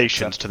can't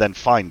invitations to then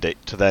find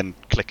it, to then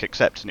click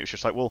accept. And it was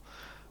just like, well,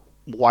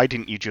 why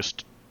didn't you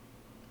just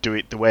do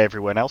it the way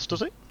everyone else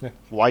does it? Yeah.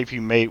 Why have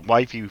you made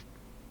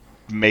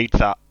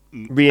that?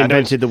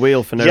 Reinvented the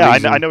wheel for no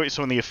reason. I know it's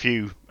only a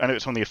few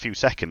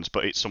seconds,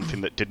 but it's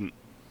something that didn't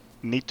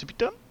need to be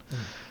done.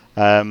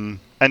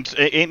 And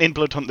in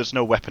Bloodhunt, there's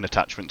no weapon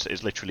attachments.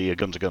 It's literally a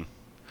gun's a gun.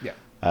 Yeah.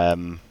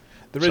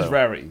 There is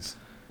rarities.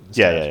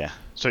 Yeah.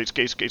 So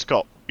it's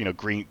got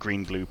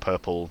green, blue,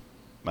 purple,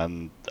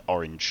 and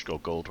orange or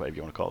gold, whatever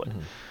you want to call it.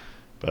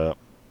 But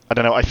I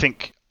don't know. I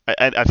think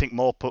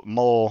more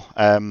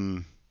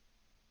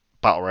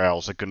battle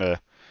royales are gonna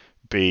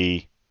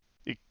be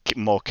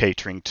more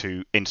catering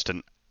to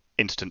instant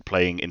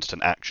playing,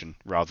 instant action,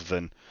 rather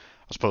than,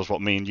 I suppose,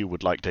 what me and you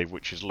would like, Dave,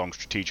 which is long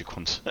strategic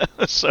ones.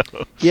 So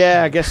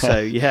yeah, I guess so.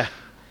 Yeah.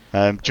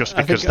 Just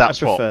because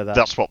that's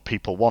what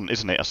people want,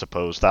 isn't it? I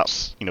suppose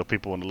that's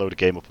people want to load a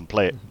game up and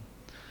play it.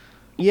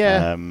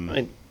 Yeah,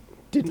 it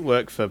didn't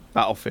work for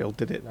Battlefield,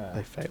 did it? No.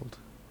 They failed.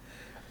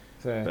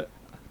 So, but,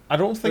 I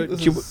don't think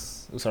this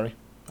is... sorry,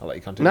 I'll let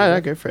you continue. No,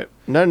 go for it.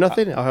 No,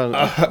 nothing.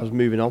 I was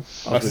moving on.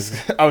 I was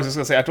just going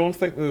to say, I don't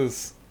think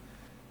there's,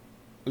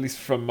 at least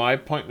from my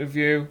point of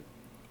view,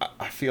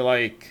 I feel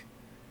like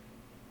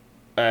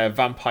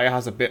Vampire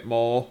has a bit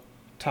more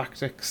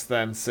tactics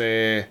than,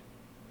 say,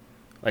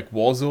 like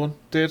Warzone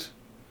did,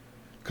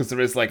 because there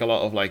is like a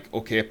lot of like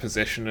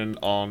positioning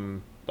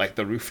on like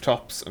the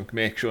rooftops and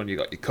make sure you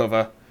got your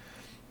cover.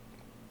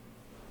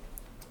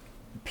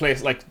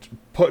 Place like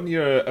putting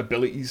your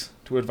abilities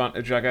to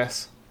advantage, I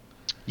guess.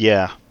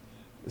 Yeah.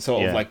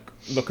 Sort of like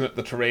looking at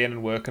the terrain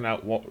and working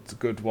out what's a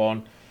good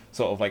one.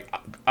 Sort of like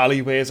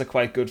alleyways are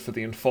quite good for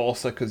the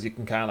enforcer, because you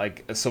can kind of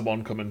like, as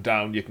someone coming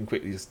down, you can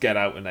quickly just get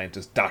out and then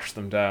just dash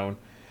them down.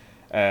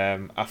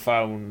 I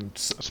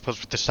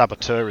suppose with the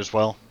saboteur as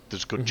well.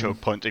 there's good choke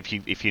points.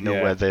 If you know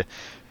where the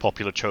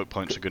popular choke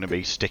points are going to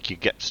be, stick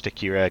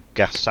your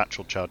gas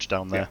satchel charge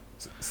down there.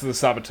 So the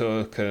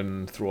saboteur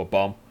can throw a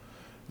bomb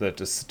that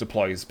just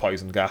deploys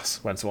poison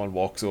gas when someone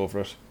walks over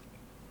it.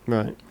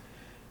 Right.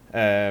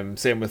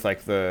 Same with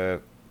like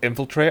the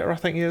infiltrator, I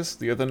think he is,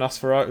 the other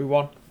Nosferatu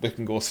one. They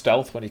can go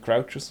stealth when he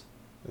crouches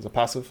as a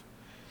passive.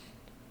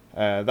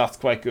 That's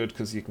quite good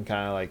because you can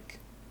kind of like,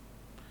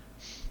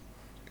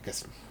 I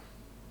guess,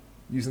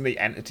 using the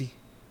entity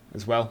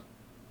as well.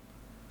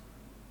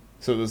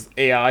 So there's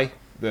AI,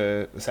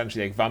 the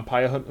essentially like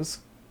vampire hunters.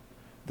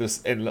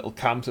 There's in little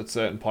camps at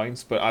certain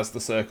points, but as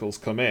the circles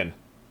come in,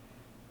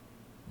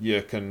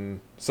 you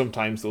can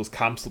sometimes those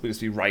camps will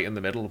just be right in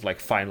the middle of like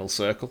final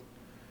circle,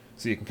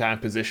 so you can kind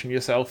of position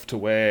yourself to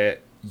where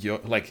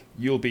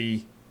you'll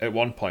be at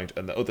one point,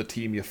 and the other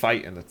team you're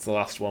fighting, it's the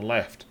last one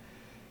left,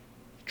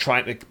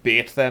 trying to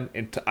bait them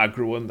into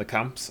aggroing the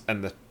camps,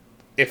 and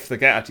if they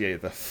get at you,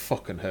 they're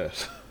fucking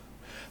hurt.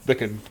 They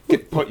can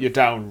put you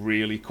down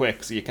really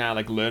quick, so you're kind of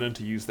like learning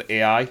to use the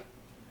AI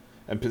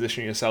and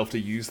positioning yourself to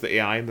use the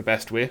AI in the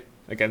best way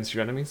against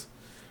your enemies,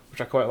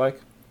 which I quite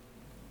like.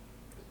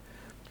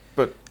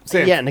 But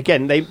same. Yeah, and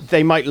again,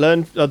 they might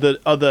learn,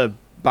 other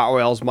battle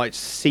royales might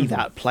see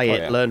that, play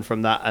it, learn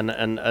from that,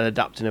 and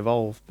adapt and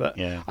evolve. But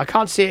I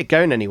can't see it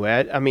going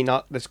anywhere. I mean,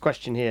 this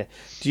question here: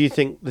 do you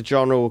think the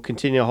genre will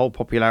continue to hold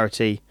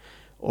popularity,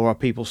 or are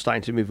people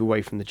starting to move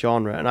away from the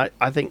genre? And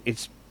I think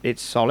it's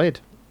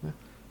solid.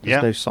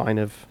 There's no sign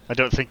of. I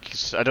don't think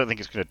it's going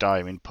to die.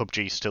 I mean,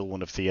 PUBG is still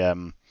one of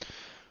the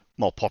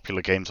more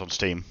popular games on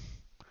Steam.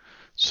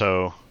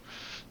 So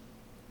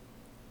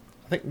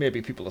I think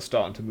maybe people are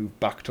starting to move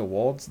back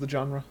towards the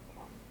genre.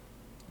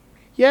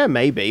 Yeah,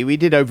 maybe. We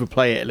did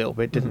overplay it a little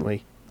bit, didn't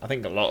we? I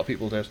think a lot of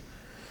people did.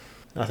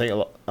 I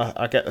think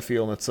I get the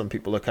feeling that some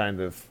people are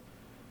kind of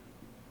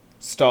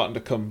starting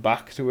to come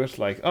back to it,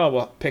 like, oh,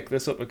 well, pick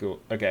this up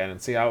again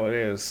and see how it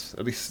is.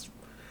 At least,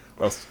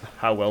 well,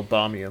 how well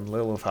Barmy and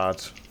Lil have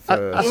had.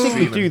 I think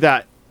we do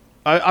that.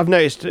 I've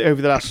noticed over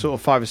the last sort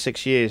of 5 or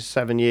 6 years,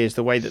 7 years,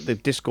 the way that the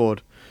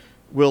Discord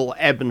will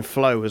ebb and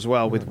flow as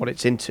well with what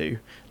it's into.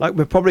 Like,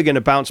 we're probably going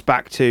to bounce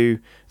back to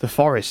the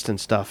forest and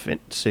stuff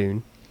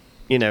soon,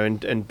 you know,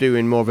 and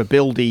doing more of a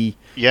buildy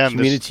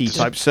community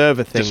type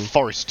server thing. There's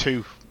Forest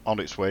 2 on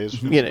its way,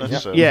 isn't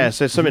it?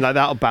 So something like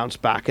that will bounce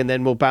back, and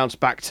then we'll bounce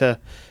back to,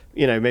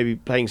 you know, maybe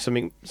playing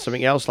something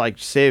else like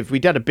Civ. We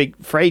did a big,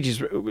 for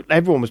ages,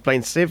 everyone was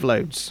playing Civ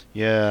loads.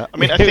 Yeah, I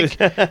mean, I think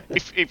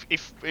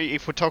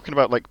if we're talking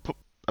about like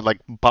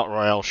battle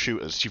royale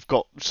shooters, you've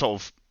got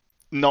sort of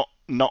not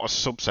a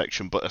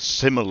subsection, but a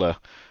similar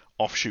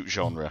offshoot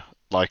genre,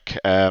 like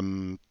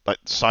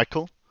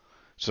Cycle.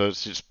 So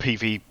it's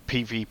PvE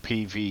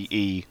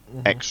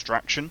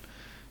extraction.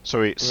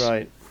 So it's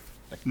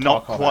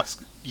not quite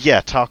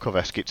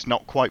Tarkov-esque. It's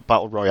not quite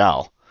battle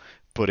royale,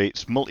 but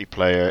it's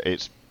multiplayer.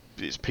 It's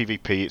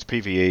PvP. It's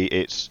PvE.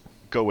 It's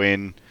go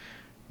in,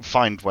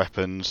 find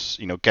weapons.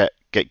 You know, get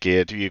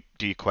gear. Do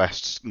your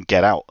quests and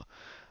get out.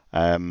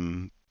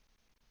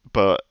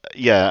 But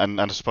yeah, and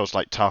I suppose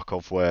like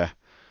Tarkov, where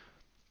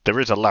there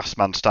is a last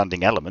man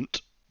standing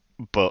element,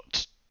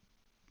 but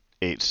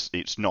it's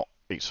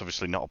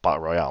obviously not a battle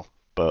royale,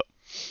 but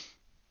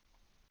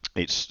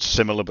it's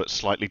similar but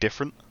slightly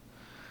different.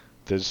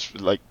 There's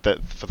like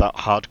that for that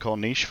hardcore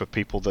niche for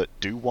people that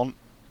do want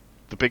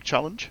the big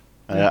challenge,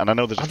 and I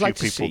know there's a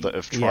few people that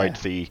have tried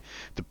the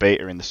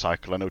beta in the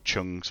Cycle. I know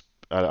Chung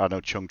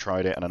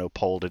tried it, and I know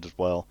Paul did as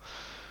well.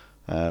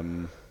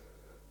 And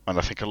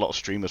I think a lot of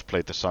streamers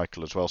played the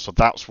Cycle as well, so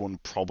that's one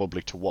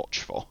probably to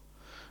watch for,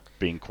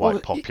 being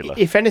quite popular.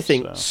 If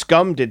anything,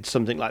 Scum did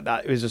something like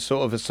that. It was a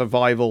sort of a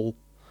survival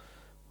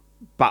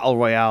battle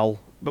royale,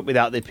 but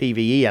without the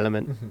PvE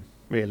element,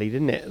 really,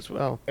 didn't it, as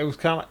well? It was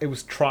it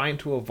was trying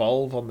to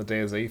evolve on the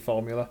DayZ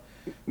formula.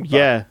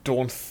 Yeah.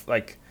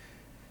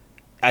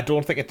 I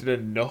don't think it did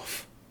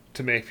enough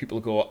to make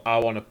people go, I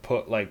want to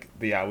put like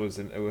the hours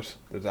into it.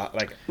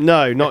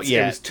 No, not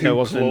yet. It was too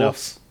wasn't close.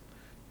 Enough.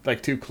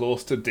 Like too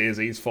close to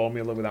DayZ's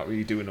formula without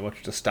really doing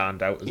much to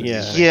stand out.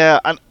 Yeah,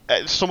 and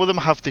some of them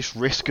have this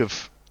risk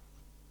of.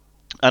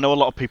 I know a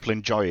lot of people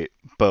enjoy it,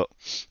 but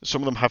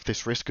some of them have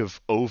this risk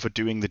of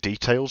overdoing the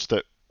details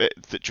that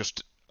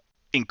just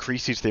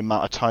increases the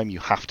amount of time you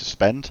have to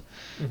spend.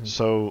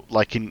 So,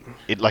 like in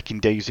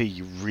DayZ,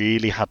 you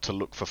really had to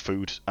look for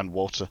food and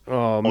water,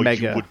 or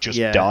mega, you would just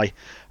die,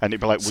 and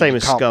it'd be like same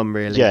as Scum,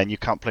 really. Yeah, and you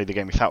can't play the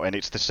game without it. And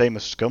it's the same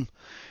as Scum.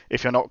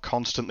 If you're not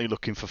constantly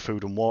looking for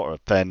food and water,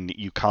 then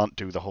you can't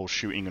do the whole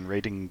shooting and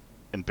raiding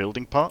and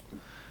building part.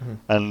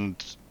 And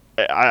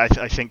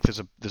I think there's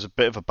a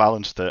bit of a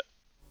balance that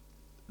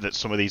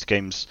some of these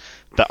games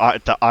that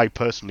I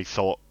personally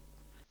thought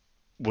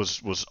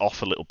was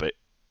off a little bit,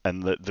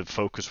 and that the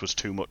focus was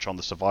too much on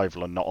the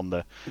survival and not on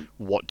the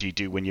what do you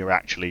do when you're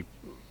actually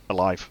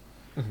alive.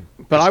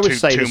 But I would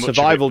say the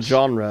survival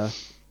genre,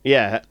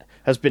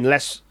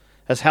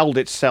 has held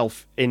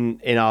itself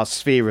in our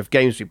sphere of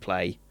games we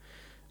play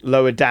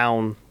lower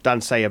down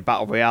than, say, a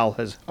battle royale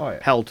has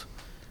held.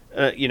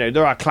 You know,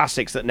 there are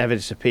classics that never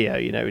disappear,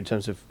 you know, in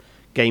terms of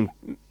games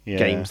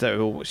that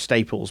are all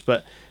staples,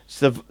 but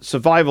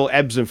survival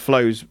ebbs and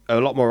flows a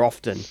lot more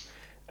often.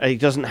 It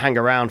doesn't hang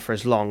around for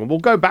as long, and we'll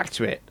go back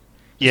to it.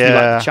 Yeah, we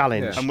like the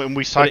challenge. And when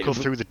we cycle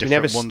through the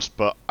different ones,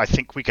 but I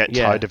think we get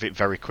tired of it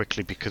very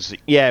quickly because it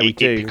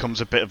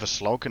becomes a bit of a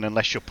slog, and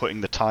unless you're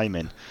putting the time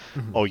in,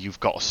 or you've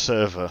got a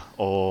server,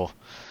 or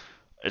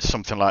it's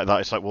something like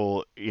that, it's like,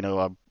 well,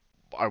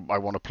 I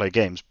want to play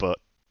games, but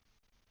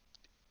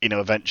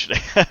eventually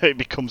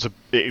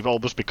it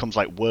almost becomes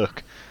like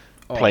work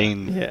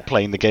playing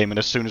the game, and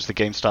as soon as the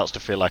game starts to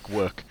feel like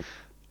work,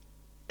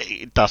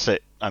 that's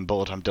it. I'm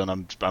bored. I'm done.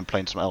 I'm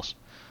playing something else.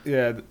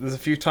 Yeah, there's a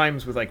few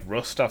times with like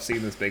Rust I've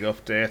seen this big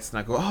updates and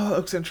I go, oh, that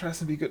looks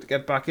interesting, be good to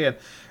get back in,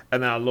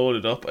 and then I load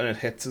it up and it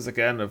hits us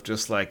again of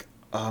just like,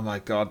 oh my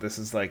god, this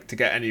is like, to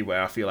get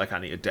anywhere I feel like I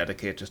need to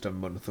dedicate just a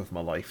month of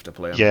my life to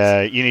playing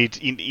this. You need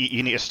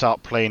to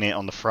start playing it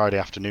on the Friday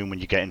afternoon when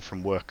you get in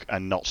from work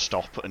and not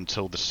stop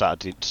until the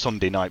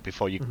Sunday night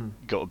before you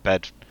go to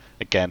bed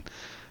again,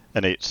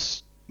 and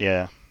it's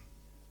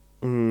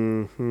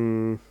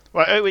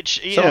Well, which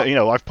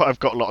I've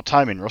got a lot of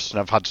time in Rust, and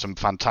I've had some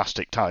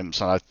fantastic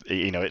times, and I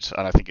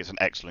think it's an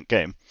excellent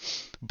game,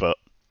 but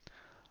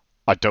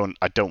I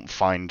don't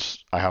find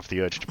I have the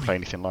urge to play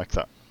anything like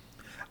that.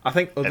 I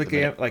think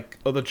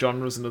other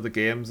genres and other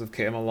games have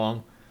came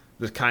along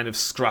that kind of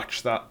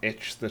scratched that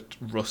itch that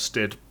Rust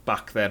did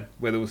back then,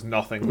 where there was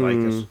nothing like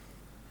it.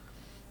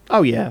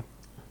 Oh yeah,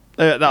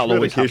 that'll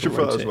always happen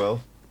for as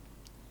well.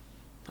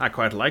 I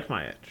quite like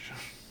my itch.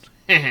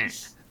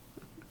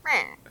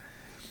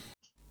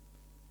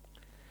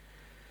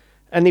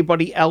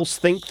 Anybody else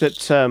think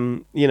that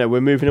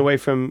we're moving away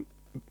from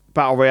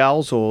battle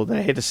royales, or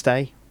they're here to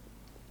stay?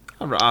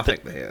 I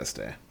think they're here to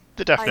stay.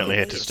 They're definitely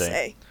here to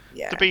stay.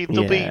 Yeah.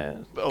 There'll be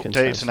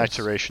updates and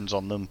iterations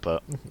on them,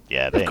 but they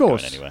ain't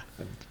going anywhere.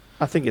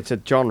 I think it's a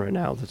genre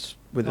now that's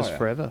with us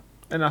forever.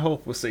 And I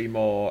hope we'll see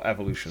more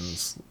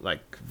evolutions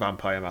like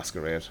Vampire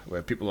Masquerade,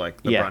 where people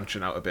they're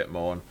branching out a bit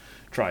more and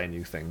trying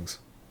new things.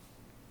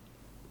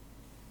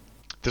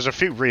 There's a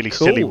few really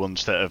silly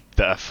ones that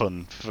are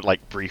fun,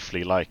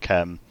 briefly, like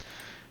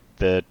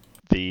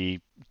the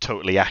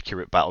totally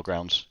accurate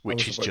battlegrounds,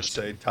 which is just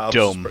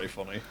dumb. Is pretty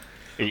funny.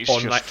 It's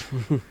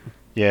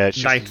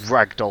just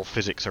ragdoll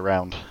physics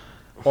around.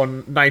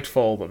 On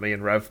Nightfall that me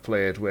and Rev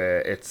played,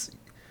 where it's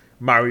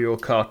Mario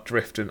Kart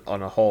drifting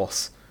on a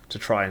horse to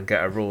try and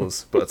get a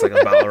rose, but it's like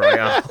a battle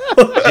royale.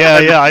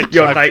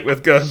 Your knight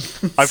with guns.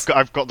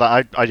 I've got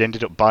that. I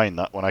ended up buying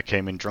that when I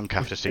came in drunk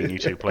after seeing you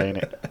two playing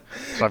it.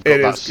 So I've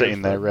got that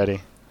sitting there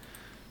ready.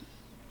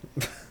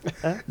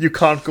 You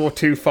can't go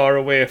too far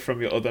away from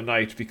your other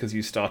knight because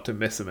you start to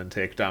miss him and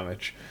take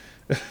damage.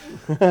 And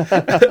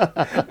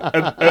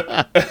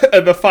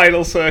the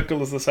final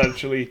circle is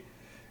essentially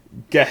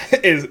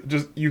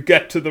you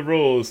get to the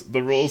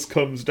rose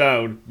comes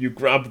down, you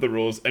grab the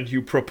rose, and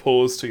you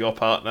propose to your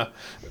partner,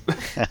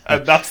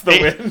 and that's the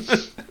win.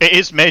 It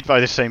is made by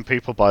the same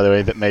people, by the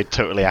way, that made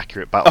Totally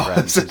Accurate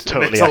Battlegrounds and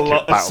Totally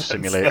Accurate Battle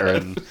Simulator,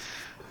 and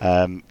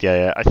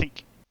I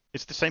think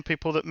it's the same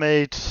people that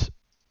made.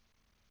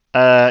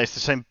 I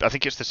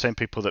think it's the same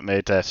people that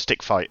made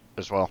Stick Fight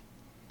as well.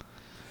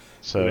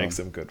 So make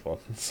some good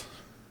ones.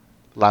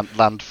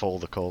 Landfall,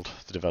 they're called,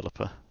 the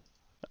developer.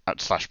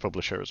 /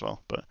 publisher as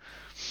well, but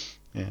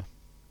yeah.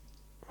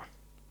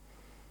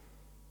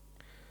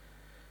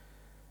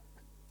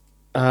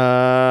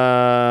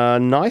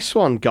 Nice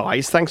one,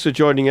 guys. Thanks for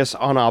joining us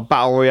on our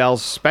Battle Royale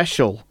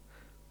Special,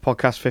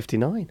 podcast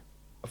 59.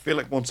 I feel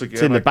like once again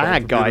it's in the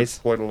bag, guys.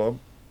 Quite a lot.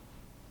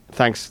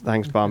 Thanks,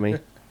 Barmy.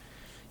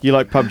 You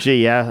like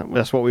PUBG, yeah?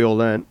 That's what we all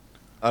learned.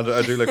 I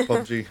do like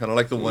PUBG, and I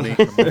like the Winnie.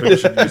 I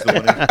should use the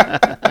Winnie.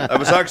 I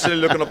was actually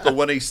looking up the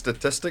Winnie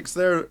statistics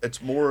there.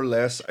 It's more or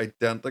less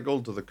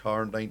identical to the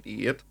Car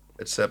 98,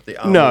 except the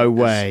ammo. No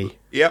way.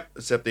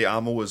 Except the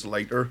ammo is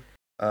lighter.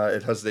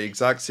 It has the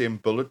exact same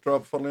bullet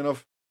drop, funnily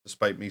enough,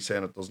 despite me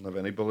saying it doesn't have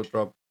any bullet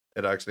drop.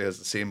 It actually has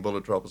the same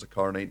bullet drop as a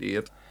Car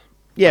 98.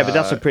 Yeah, but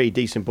that's a pretty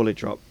decent bullet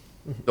drop.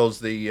 Does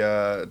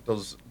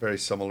very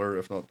similar,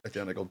 if not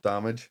identical,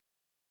 damage.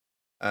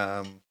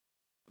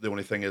 The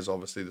only thing is,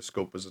 obviously, the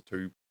scope is a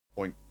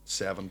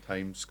 2.7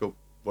 times scope.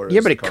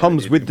 Yeah, but it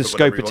comes with the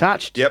scope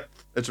attached. Yep,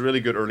 it's a really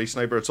good early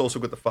sniper. It's also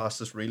got the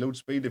fastest reload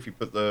speed. If you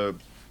put the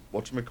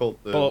Winnie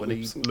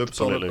loops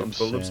on it, and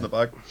bullet loops in the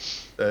back,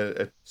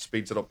 it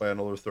speeds it up by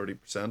another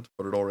 30%.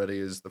 But it already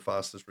is the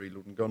fastest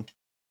reloading gun.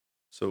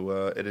 So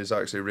it is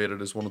actually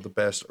rated as one of the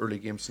best early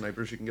game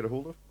snipers you can get a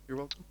hold of. You're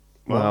welcome.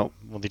 Well,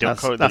 they don't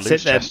call it the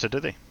loot chester, do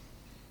they?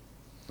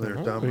 They're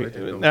damn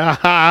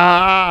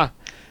right.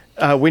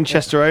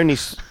 Winchester only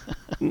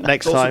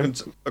next time.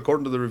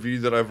 According to the review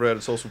that I've read,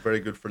 it's also very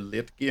good for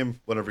late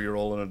game whenever you're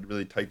all in a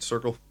really tight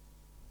circle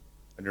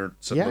and you're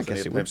sitting with an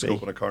 8-time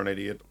scope on a Car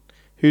 98.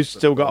 Who's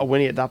still got a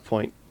Winnie at that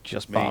point?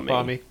 Just me.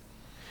 Barmy.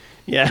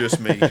 Yeah. Just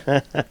me.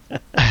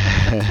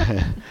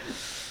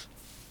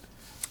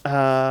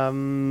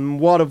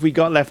 What have we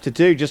got left to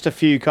do? Just a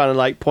few kind of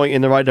like point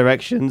in the right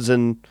directions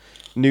and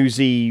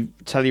newsy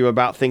tell you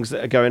about things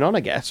that are going on, I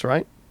guess,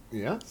 right?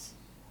 Yes.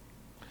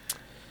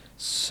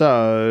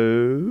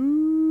 So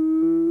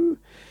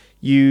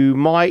you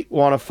might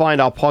want to find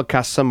our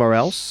podcast somewhere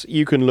else.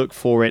 You can look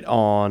for it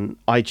on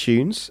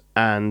iTunes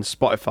and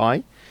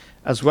Spotify,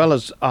 as well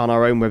as on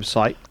our own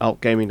website,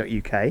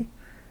 altgaming.uk.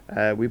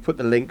 We put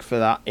the link for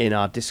that in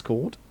our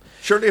Discord.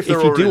 Surely if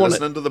they're already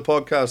listening to the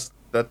podcast,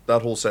 that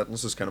whole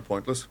sentence is kind of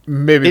pointless.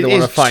 Maybe they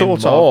want to find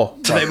more.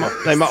 They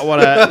might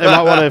want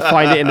to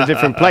find it in a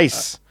different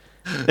place.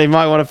 They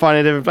might want to find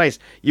a different place.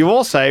 You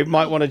also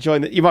might want to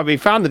join. You might be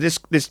found this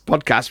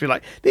podcast. Be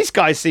like, these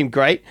guys seem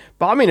great.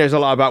 Barmy knows a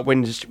lot about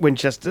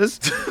Winchesters.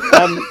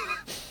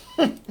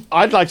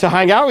 I'd like to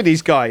hang out with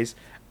these guys.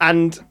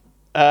 And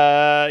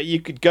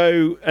you could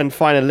go and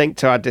find a link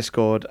to our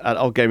Discord at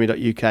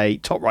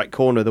oldgaming.uk, top right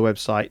corner of the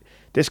website.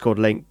 Discord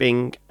link,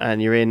 bing,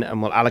 and you're in,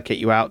 and we'll allocate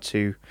you out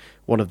to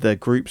one of the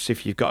groups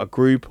if you've got a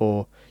group,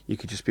 or you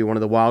could just be one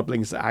of the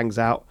wildlings that hangs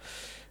out.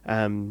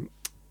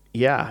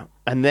 Yeah,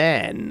 and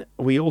then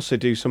we also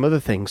do some other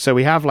things. So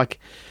we have like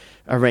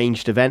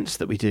arranged events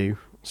that we do.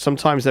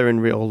 Sometimes they're in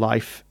real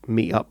life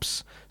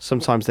meetups.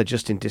 Sometimes they're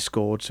just in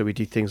Discord. So we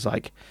do things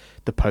like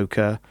the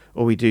poker,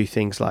 or we do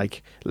things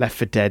like Left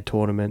 4 Dead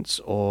tournaments,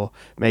 or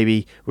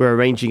maybe we're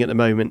arranging at the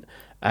moment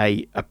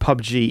a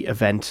PUBG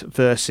event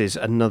versus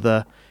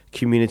another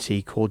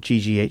community called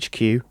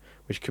GGHQ,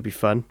 which could be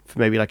fun for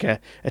maybe like a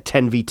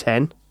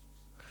 10v10.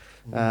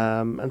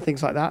 And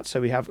things like that.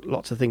 So we have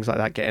lots of things like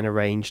that getting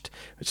arranged.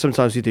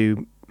 Sometimes we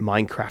do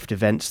Minecraft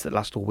events that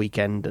last all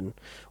weekend and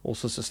all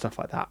sorts of stuff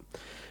like that.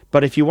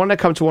 But if you want to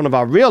come to one of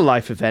our real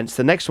life events,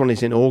 the next one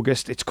is in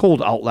August. It's called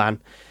Altlan.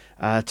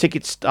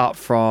 Tickets start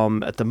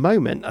from, at the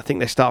moment, I think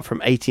they start from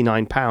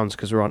 £89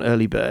 because we're on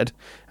early bird,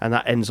 and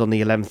that ends on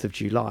the 11th of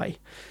July.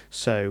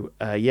 So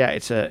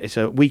it's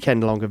a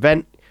weekend long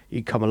event.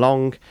 You come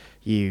along,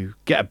 you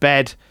get a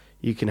bed,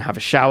 you can have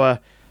a shower,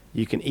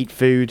 you can eat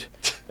food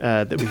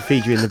that we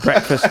feed you in the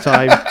breakfast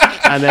time,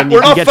 and then you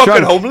we're can not get fucking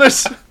drunk.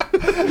 homeless.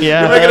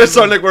 Yeah, You're making it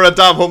sound like we're a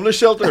damn homeless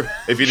shelter.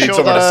 If you need Sure,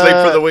 somewhere to sleep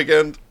for the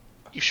weekend.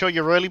 You sure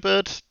your early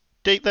bird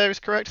date there is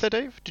correct there,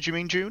 Dave? Did you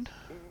mean June?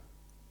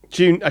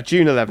 June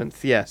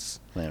 11th. Yes.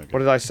 There we go. What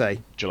did I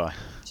say? July.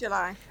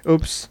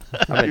 Oops.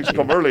 I meant June.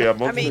 Come early a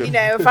month. I mean,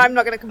 if I'm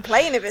not going to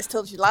complain if it's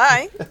till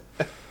July.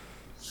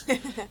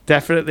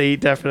 Definitely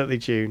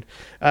June.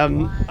 I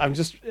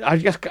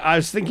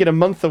was thinking a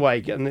month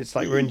away, and it's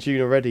like we're in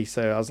June already.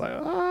 So I was like,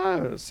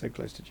 it's so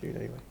close to June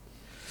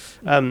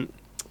anyway.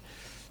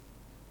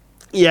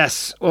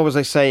 Yes. What was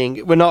I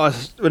saying? We're not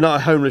a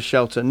homeless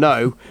shelter,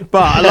 no.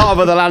 But a lot of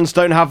other lands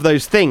don't have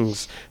those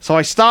things. So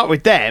I start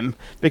with them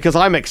because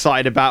I'm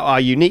excited about our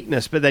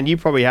uniqueness. But then you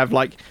probably have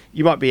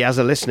you might be, as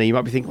a listener, you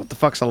might be thinking, what the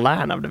fuck's a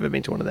LAN? I've never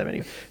been to one of them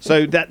anyway.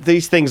 So that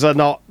these things are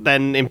not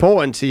then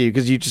important to you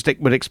because you just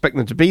would expect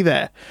them to be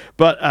there.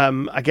 But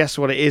I guess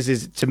what it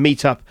is to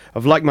meet up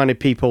of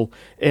like-minded people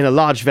in a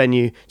large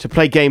venue to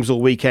play games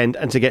all weekend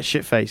and to get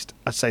shit-faced.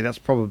 I'd say that's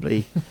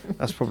probably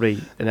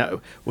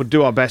we'll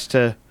do our best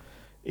to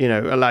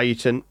allow you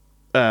to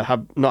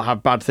not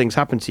have bad things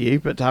happen to you,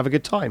 but to have a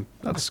good time.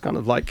 That's kind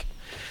of like,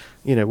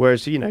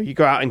 whereas, you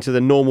go out into the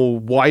normal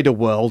wider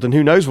world and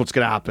who knows what's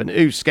going to happen.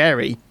 Ooh,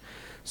 scary.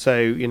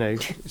 So,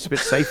 it's a bit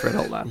safer at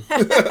Outland.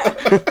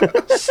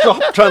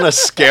 Stop trying to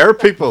scare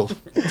people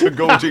to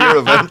go to your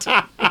event.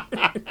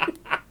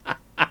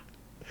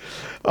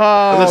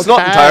 Oh, and it's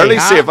not entirely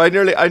safe. I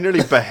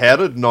nearly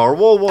beheaded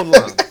narwhal one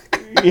land.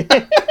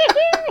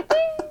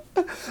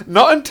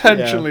 Not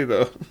intentionally,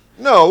 though.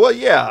 No, well,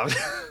 yeah.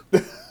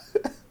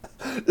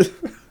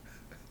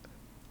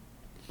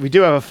 We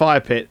do have a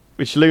fire pit,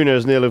 which Luna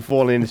has nearly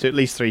fallen into at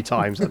least 3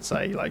 times, I'd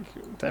say.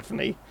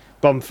 Definitely.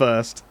 Bum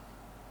first.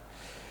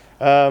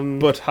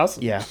 But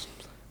hasn't. Yeah.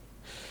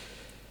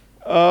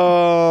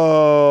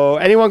 Oh,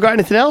 anyone got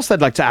anything else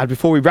they'd like to add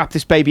before we wrap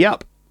this baby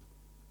up?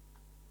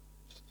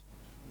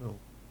 No,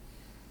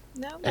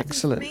 nothing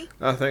Excellent. for me.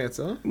 I think it's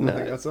all. No. I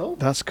think that's all.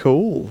 That's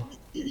cool.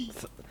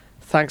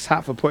 Thanks,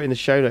 Hat, for putting the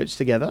show notes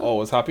together.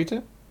 Always happy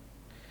to.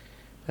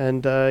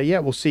 And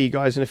we'll see you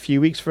guys in a few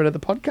weeks for another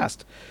podcast.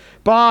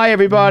 Bye,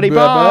 everybody.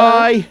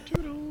 Bye-bye.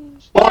 Bye.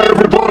 Bye,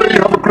 everybody.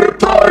 Have a great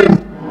time.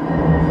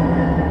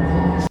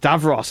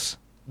 Stavros.